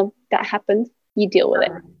female, that happened, you deal with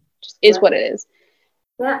it. Just is what it is.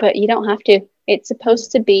 Yeah. But you don't have to. It's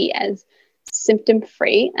supposed to be as symptom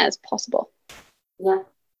free as possible. Yeah,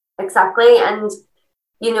 exactly. And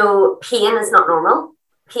you know, pain is not normal.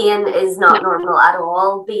 Pain is not normal at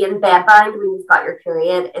all. Being bedbound when you've got your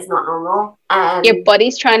period is not normal. Your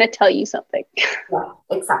body's trying to tell you something. Yeah,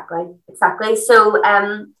 exactly. So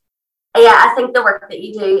yeah, I think the work that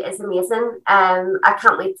you do is amazing. I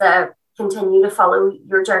can't wait to continue to follow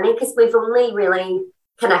your journey, because we've only really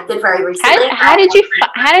connected very recently. How did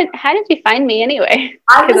you find me anyway?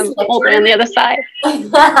 Because I'm older on the other side.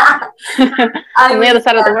 On the other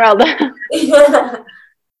side of the world.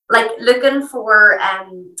 Like looking for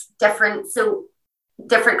different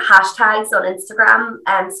hashtags on Instagram,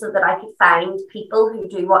 so that I could find people who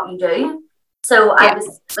do what you do. So I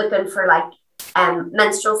was looking for like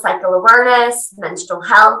menstrual cycle awareness, menstrual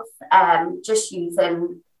health, just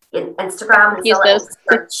using Instagram as a little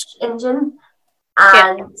search engine.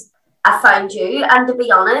 And I found you, and to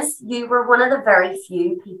be honest, you were one of the very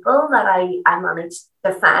few people that I managed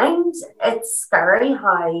to find. It's scary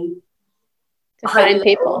how find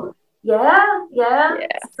people. Yeah.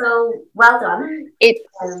 So well done.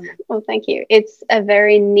 Well, thank you. It's a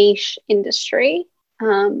very niche industry.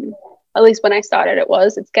 At least when I started,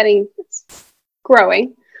 it's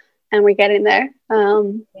growing, and we're getting there,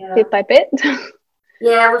 bit by bit.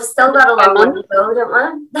 Yeah, we've still got a long way to go,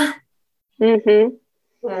 don't we? Mm-hmm.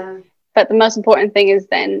 Yeah. But the most important thing is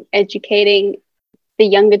then educating the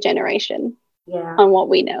younger generation on what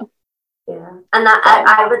we know. Yeah. And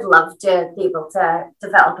I would love to be able to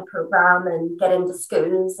develop a program and get into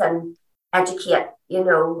schools and educate, you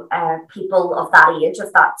know, people of that age,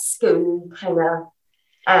 of that school kind of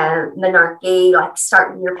menarche, like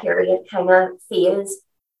starting your period kind of phase,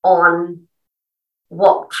 on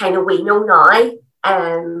what kind of we know now.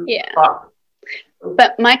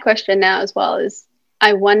 But my question now as well is,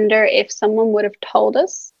 I wonder if someone would have told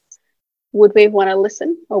us, would we want to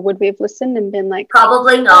listen, or would we have listened and been like,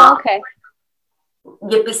 probably not. Oh, okay.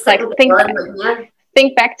 You'd be like,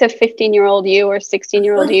 think back to 15-year-old you or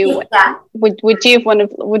 16-year-old you. Yeah. Would you have wanted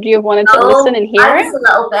to listen and hear it? I was a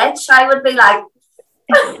little bitch. I would be like,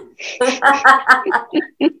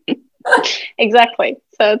 exactly.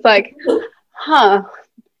 So it's like,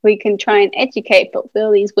 we can try and educate, but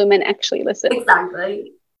will these women actually listen?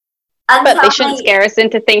 Exactly. But they shouldn't scare us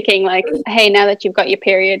into thinking like, hey, now that you've got your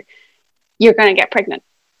period, you're going to get pregnant.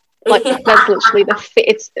 Like, that's literally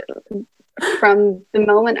it's from the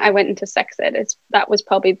moment I went into sex ed, that was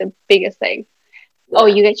probably the biggest thing. Oh,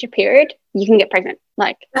 you get your period, you can get pregnant,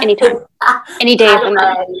 like anytime, any day of the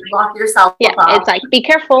month. Lock yourself up. It's like, be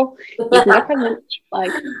careful, you can get pregnant.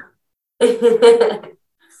 Like,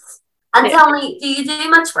 and tell me, do you do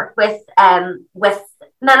much work with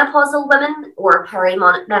menopausal women or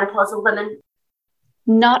perimenopausal women?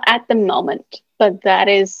 Not at the moment, but that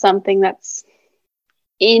is something that's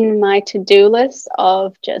in my to-do list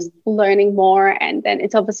of just learning more. And then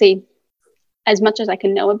it's obviously, as much as I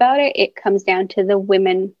can know about it, it comes down to the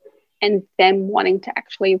women and them wanting to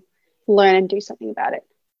actually learn and do something about it.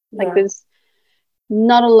 Like, there's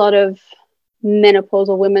not a lot of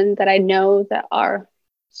menopausal women that I know that are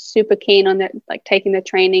super keen on their like taking their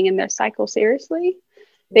training and their cycle seriously.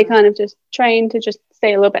 They kind of just train to just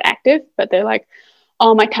stay a little bit active, but they're like,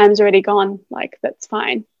 oh, my time's already gone. Like, that's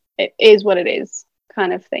fine. It is what it is,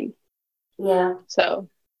 kind of thing. Yeah. So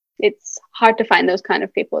it's hard to find those kind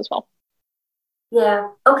of people as well. Yeah.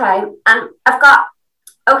 Okay. And I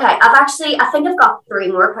think I've got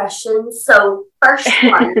 3 more questions. So first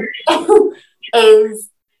one is,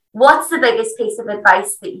 what's the biggest piece of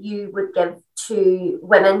advice that you would give to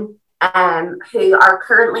women who are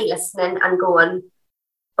currently listening and going,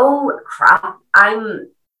 oh crap, I'm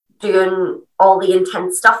doing all the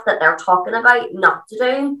intense stuff that they're talking about not to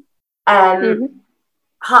do.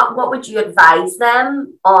 What would you advise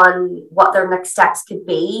them on what their next steps could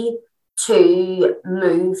be to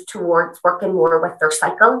move towards working more with their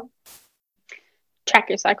cycle? Track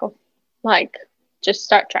your cycle. Like, just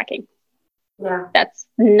start tracking. Yeah. That's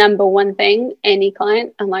number one thing. Any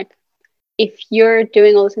client, I'm like, if you're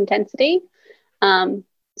doing all this intensity,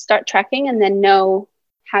 start tracking and then know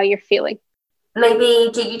how you're feeling. Maybe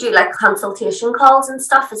do you do like consultation calls and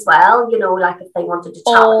stuff as well? You know, like if they wanted to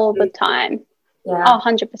chat all the time. Yeah. Oh,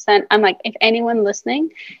 100%. I'm like, if anyone listening,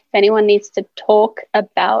 if anyone needs to talk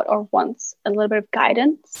about or wants a little bit of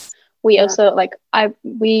guidance, we also like, I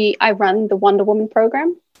run the Wonder Woman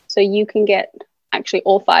program. So you can get actually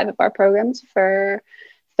all 5 of our programs for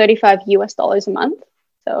 $35 a month.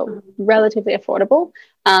 So relatively affordable.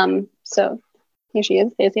 So here she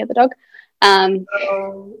is. There's the other dog.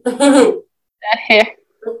 Here.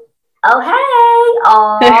 Oh, hey.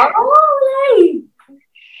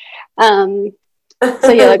 Oh,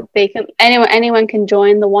 so yeah, like they can anyone can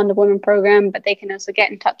join the Wonder Woman program, but they can also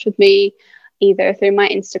get in touch with me either through my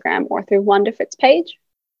Instagram or through WonderFit's page.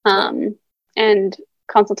 And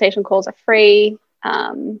consultation calls are free.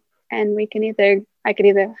 And I could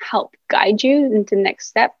either help guide you into next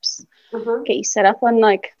steps, get you set up on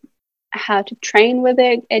like how to train with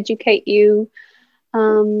it, educate you.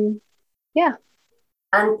 Yeah.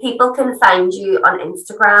 And people can find you on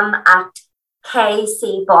Instagram at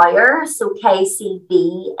KC Bauer, so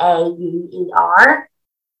KCBAUER.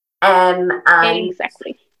 And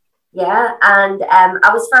exactly. Yeah, and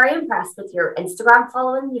I was very impressed with your Instagram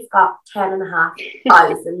following. You've got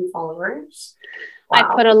 10,500 followers. Wow. I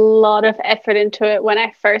put a lot of effort into it when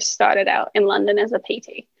I first started out in London as a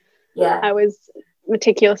PT. Yeah. I was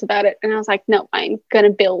meticulous about it, and I was like, no, I'm going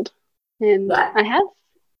to build. And I have.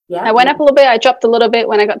 Yeah. I went up a little bit. I dropped a little bit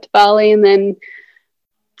when I got to Bali, and then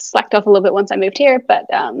slacked off a little bit once I moved here, but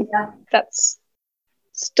that's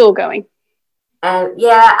still going.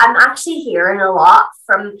 I'm actually hearing a lot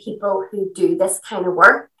from people who do this kind of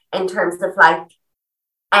work in terms of like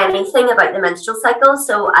anything about the menstrual cycle.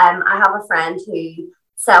 So I have a friend who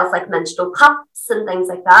sells like menstrual cups and things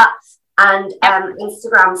like that, and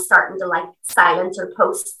Instagram's starting to like silence her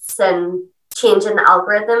posts and changing the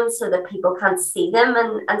algorithm so that people can't see them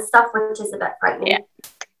and stuff, which is a bit frightening. Yeah.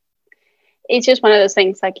 It's just one of those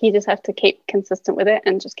things, like you just have to keep consistent with it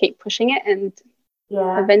and just keep pushing it, and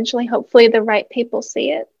eventually hopefully the right people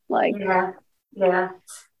see it. Like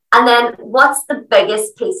And then what's the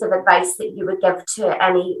biggest piece of advice that you would give to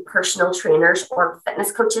any personal trainers or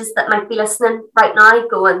fitness coaches that might be listening right now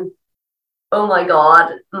going, oh my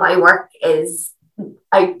God, my work is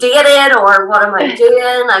outdated, or what am I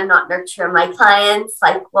doing? I'm not nurturing my clients.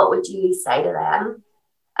 Like, what would you say to them?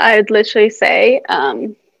 I'd literally say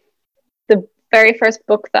the very first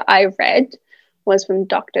book that I read was from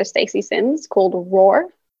Dr. Stacy Sims called Roar.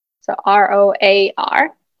 So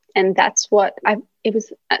ROAR. And that's what I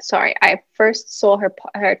first saw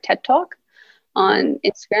her TED Talk on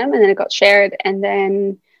Instagram, and then it got shared, and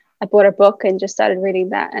then I bought her book and just started reading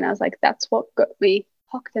that, and I was like, that's what got me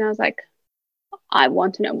hooked, and I was like, I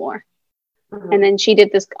want to know more. And then she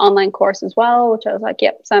did this online course as well, which I was like,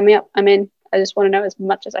 yep, sign me up, I'm in. I just want to know as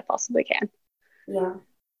much as I possibly can.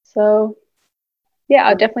 So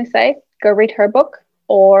I'd definitely say go read her book,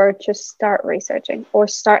 or just start researching, or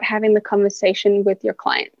start having the conversation with your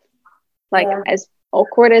client. Like as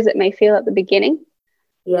awkward as it may feel at the beginning,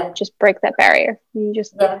 just break that barrier. You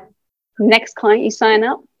just next client you sign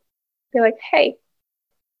up, be like, hey,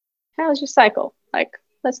 how's your cycle? Like,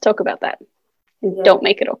 let's talk about that. And don't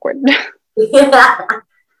make it awkward. That's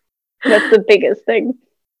the biggest thing.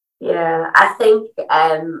 I think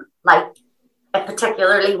like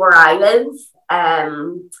particularly where I live,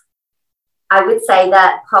 I would say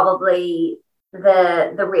that probably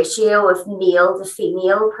the ratio of male to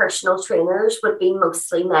female personal trainers would be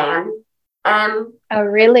mostly men. Oh,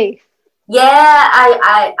 really?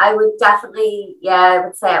 I would definitely, I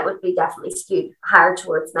would say it would be definitely skewed higher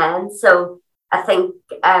towards men. So I think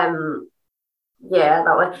Yeah,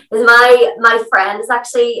 that one is my friend is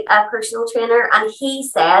actually a personal trainer, and he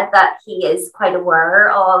said that he is quite aware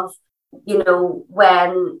of,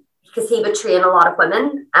 when, because he would train a lot of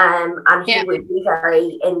women, and he Yeah, would be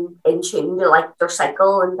very in tune to like their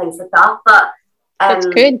cycle and things like that. But that's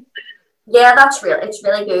um, good. yeah, that's real. It's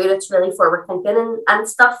really good. It's really forward thinking and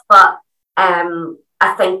stuff. But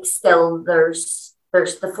I think still there's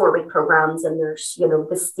the 4 week programs, and there's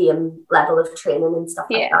the same level of training and stuff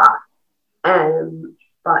like Yeah. that.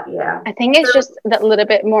 But yeah. I think it's So just that little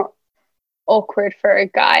bit more awkward for a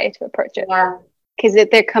guy to approach it yeah, because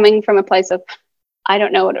they're coming from a place of, I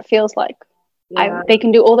don't know what it feels like. yeah, They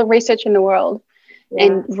can do all the research in the world yeah.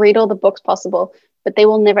 and read all the books possible, but they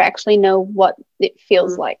will never actually know what it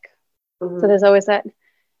feels Mm-hmm. like. So Mm-hmm. there's always that,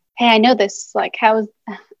 hey, I know this. Like, how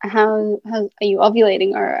are you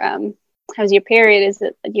ovulating, or how's your period?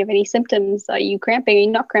 Do you have any symptoms? Are you cramping? Are you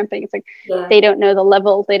not cramping? It's like Yeah, they don't know the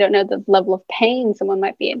level. They don't know the level of pain someone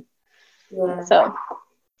might be in. yeah, So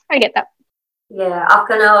I get that. yeah.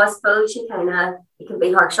 I suppose you can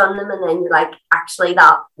be harsh on them, and then you're like, actually,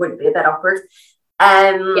 that would be a bit awkward.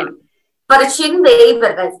 Yeah, But it shouldn't be.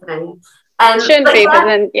 But that's anyway. shouldn't But be, but yeah,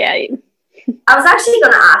 then yeah, I was actually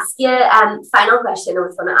going to ask you. Final question. I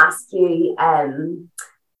was going to ask you.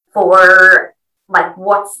 For like,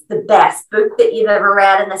 what's the best book that you've ever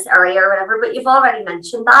read in this area or whatever? But you've already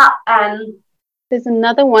mentioned that. there's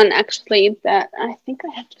another one actually that I think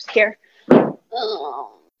I have just here.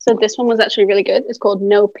 So this one was actually really good. It's called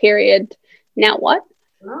No Period, Now What?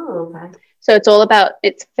 Oh, okay. So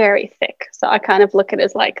it's very thick. So I kind of look at it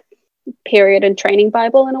as like period and training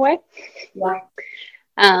Bible in a way. Yeah.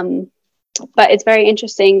 Um, but it's very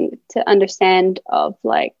interesting to understand of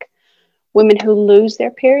like women who lose their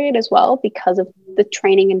period as well because of the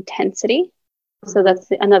training intensity. So Mm-hmm. that's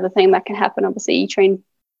another thing that can happen. Obviously, you train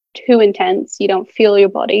too intense, you don't feel your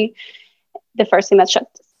body. The first thing that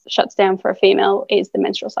shuts down for a female is the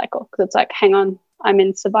menstrual cycle, because it's like, hang on, I'm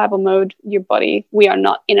in survival mode. Your body, we are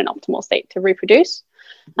not in an optimal state to reproduce.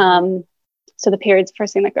 So the period's the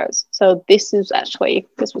first thing that goes. So this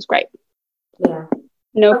was great. Yeah.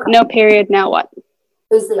 No, Okay. no period. Now what?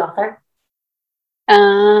 Who's the author?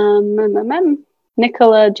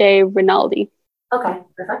 Nicola J. Rinaldi. Okay,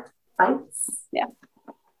 perfect. Thanks. Yeah,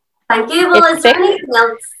 Thank you. Well, it's is there thick. anything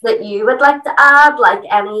else that you would like to add, like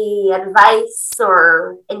any advice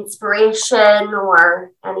or inspiration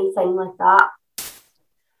or anything like that?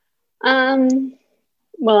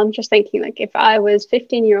 Well, I'm just thinking, like, if I was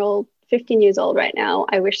 15 years old right now,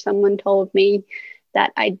 I wish someone told me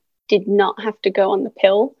that I did not have to go on the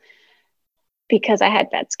pill because I had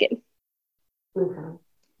bad skin. Okay.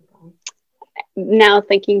 Now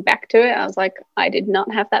thinking back to it, I was like, I did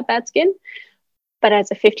not have that bad skin. But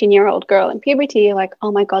as a 15-year-old girl in puberty, you're like,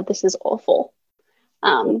 oh my God, this is awful.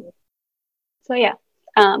 So yeah,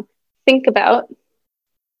 think about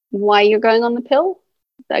why you're going on the pill.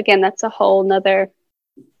 Again, that's a whole nother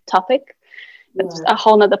topic. That's a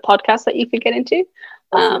whole nother podcast that you could get into.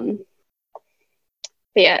 But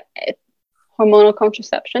yeah, hormonal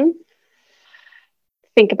contraception.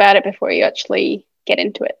 Think about it before you actually get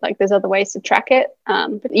into it. Like, there's other ways to track it.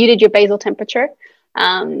 But you did your basal temperature.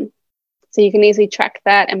 So you can easily track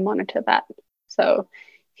that and monitor that. So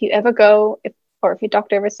if you ever go, if your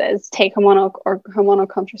doctor ever says take hormonal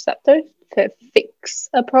contraceptive to fix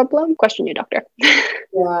a problem, question your doctor.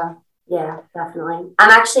 Yeah, definitely. I'm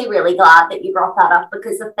actually really glad that you brought that up,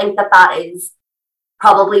 because I think that is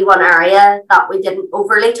probably one area that we didn't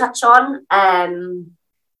overly touch on.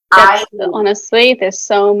 Honestly, there's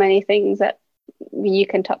so many things that you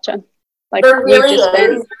can touch on. Like, there we've really just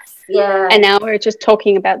spent is. Yeah. an hour just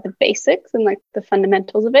talking about the basics and like the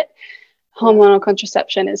fundamentals of it. Hormonal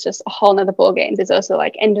contraception is just a whole nother ball game. There's also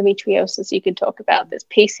like endometriosis you can talk about. There's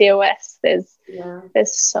PCOS. There's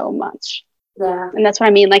so much. Yeah. And that's what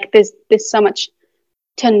I mean. Like, there's so much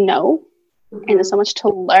to know, and there's so much to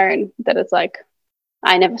learn that it's like,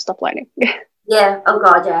 I never stop learning. Yeah. Oh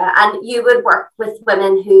God, yeah. And you would work with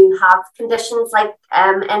women who have conditions like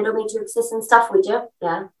endometriosis and stuff, would you?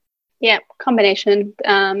 Yeah. Yeah, combination.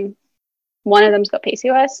 One of them's got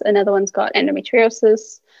PCOS, another one's got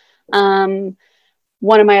endometriosis.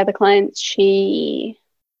 One of my other clients, she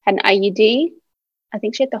had an IUD. I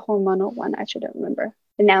think she had the hormonal one. I actually don't remember.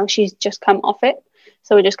 And now she's just come off it.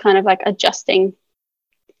 So we're just kind of like adjusting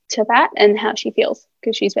to that and how she feels,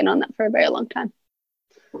 because she's been on that for a very long time.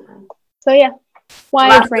 Okay. So yeah,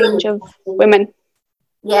 wide range of women.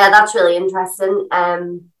 Yeah, that's really interesting.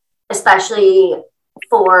 Especially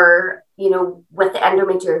for, with the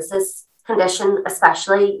endometriosis condition,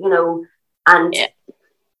 especially, and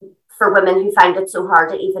for women who find it so hard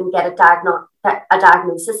to even get a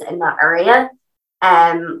diagnosis in that area.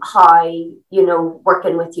 how, you know,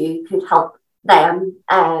 working with you could help them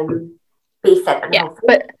be fit and healthy.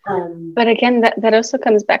 But again, that also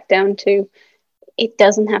comes back down to, it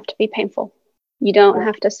doesn't have to be painful. You don't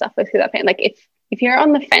have to suffer through that pain. Like if you're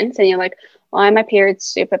on the fence and you're like, why are my periods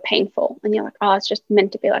super painful? And you're like, oh, it's just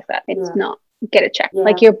meant to be like that. It's not. Get it checked.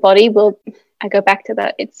 Like your body will, I go back to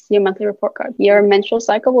that. It's your monthly report card. Your menstrual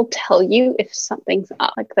cycle will tell you if something's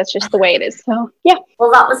up. Like that's just the way it is. So yeah.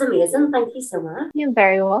 Well, that was amazing. Thank you so much. You're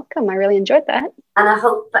very welcome. I really enjoyed that. And I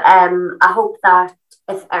hope that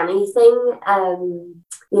if anything,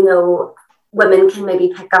 you know, women can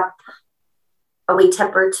maybe pick up a wee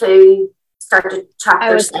tip or two, start to track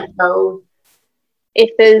their cycle.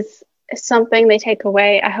 If there's something they take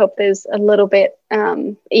away, I hope there's a little bit,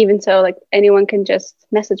 even so, like anyone can just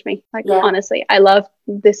message me. Like honestly,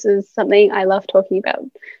 this is something I love talking about.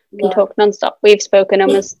 We can talk nonstop. We've spoken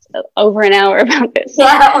almost over an hour about this.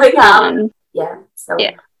 Yeah, we have. So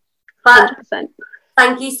yeah, but 100%.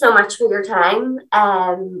 Thank you so much for your time.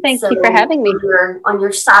 Thank you for having me on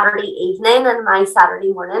your Saturday evening and my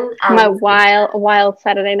Saturday morning. My wild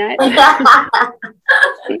Saturday night.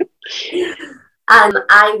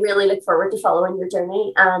 I really look forward to following your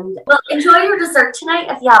journey, and well, enjoy your dessert tonight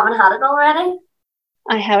if you haven't had it already.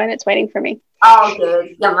 I haven't. It's waiting for me. Oh,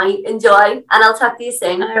 good. Yummy. Enjoy, and I'll talk to you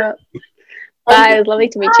soon. Bye. It was lovely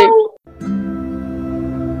to meet you.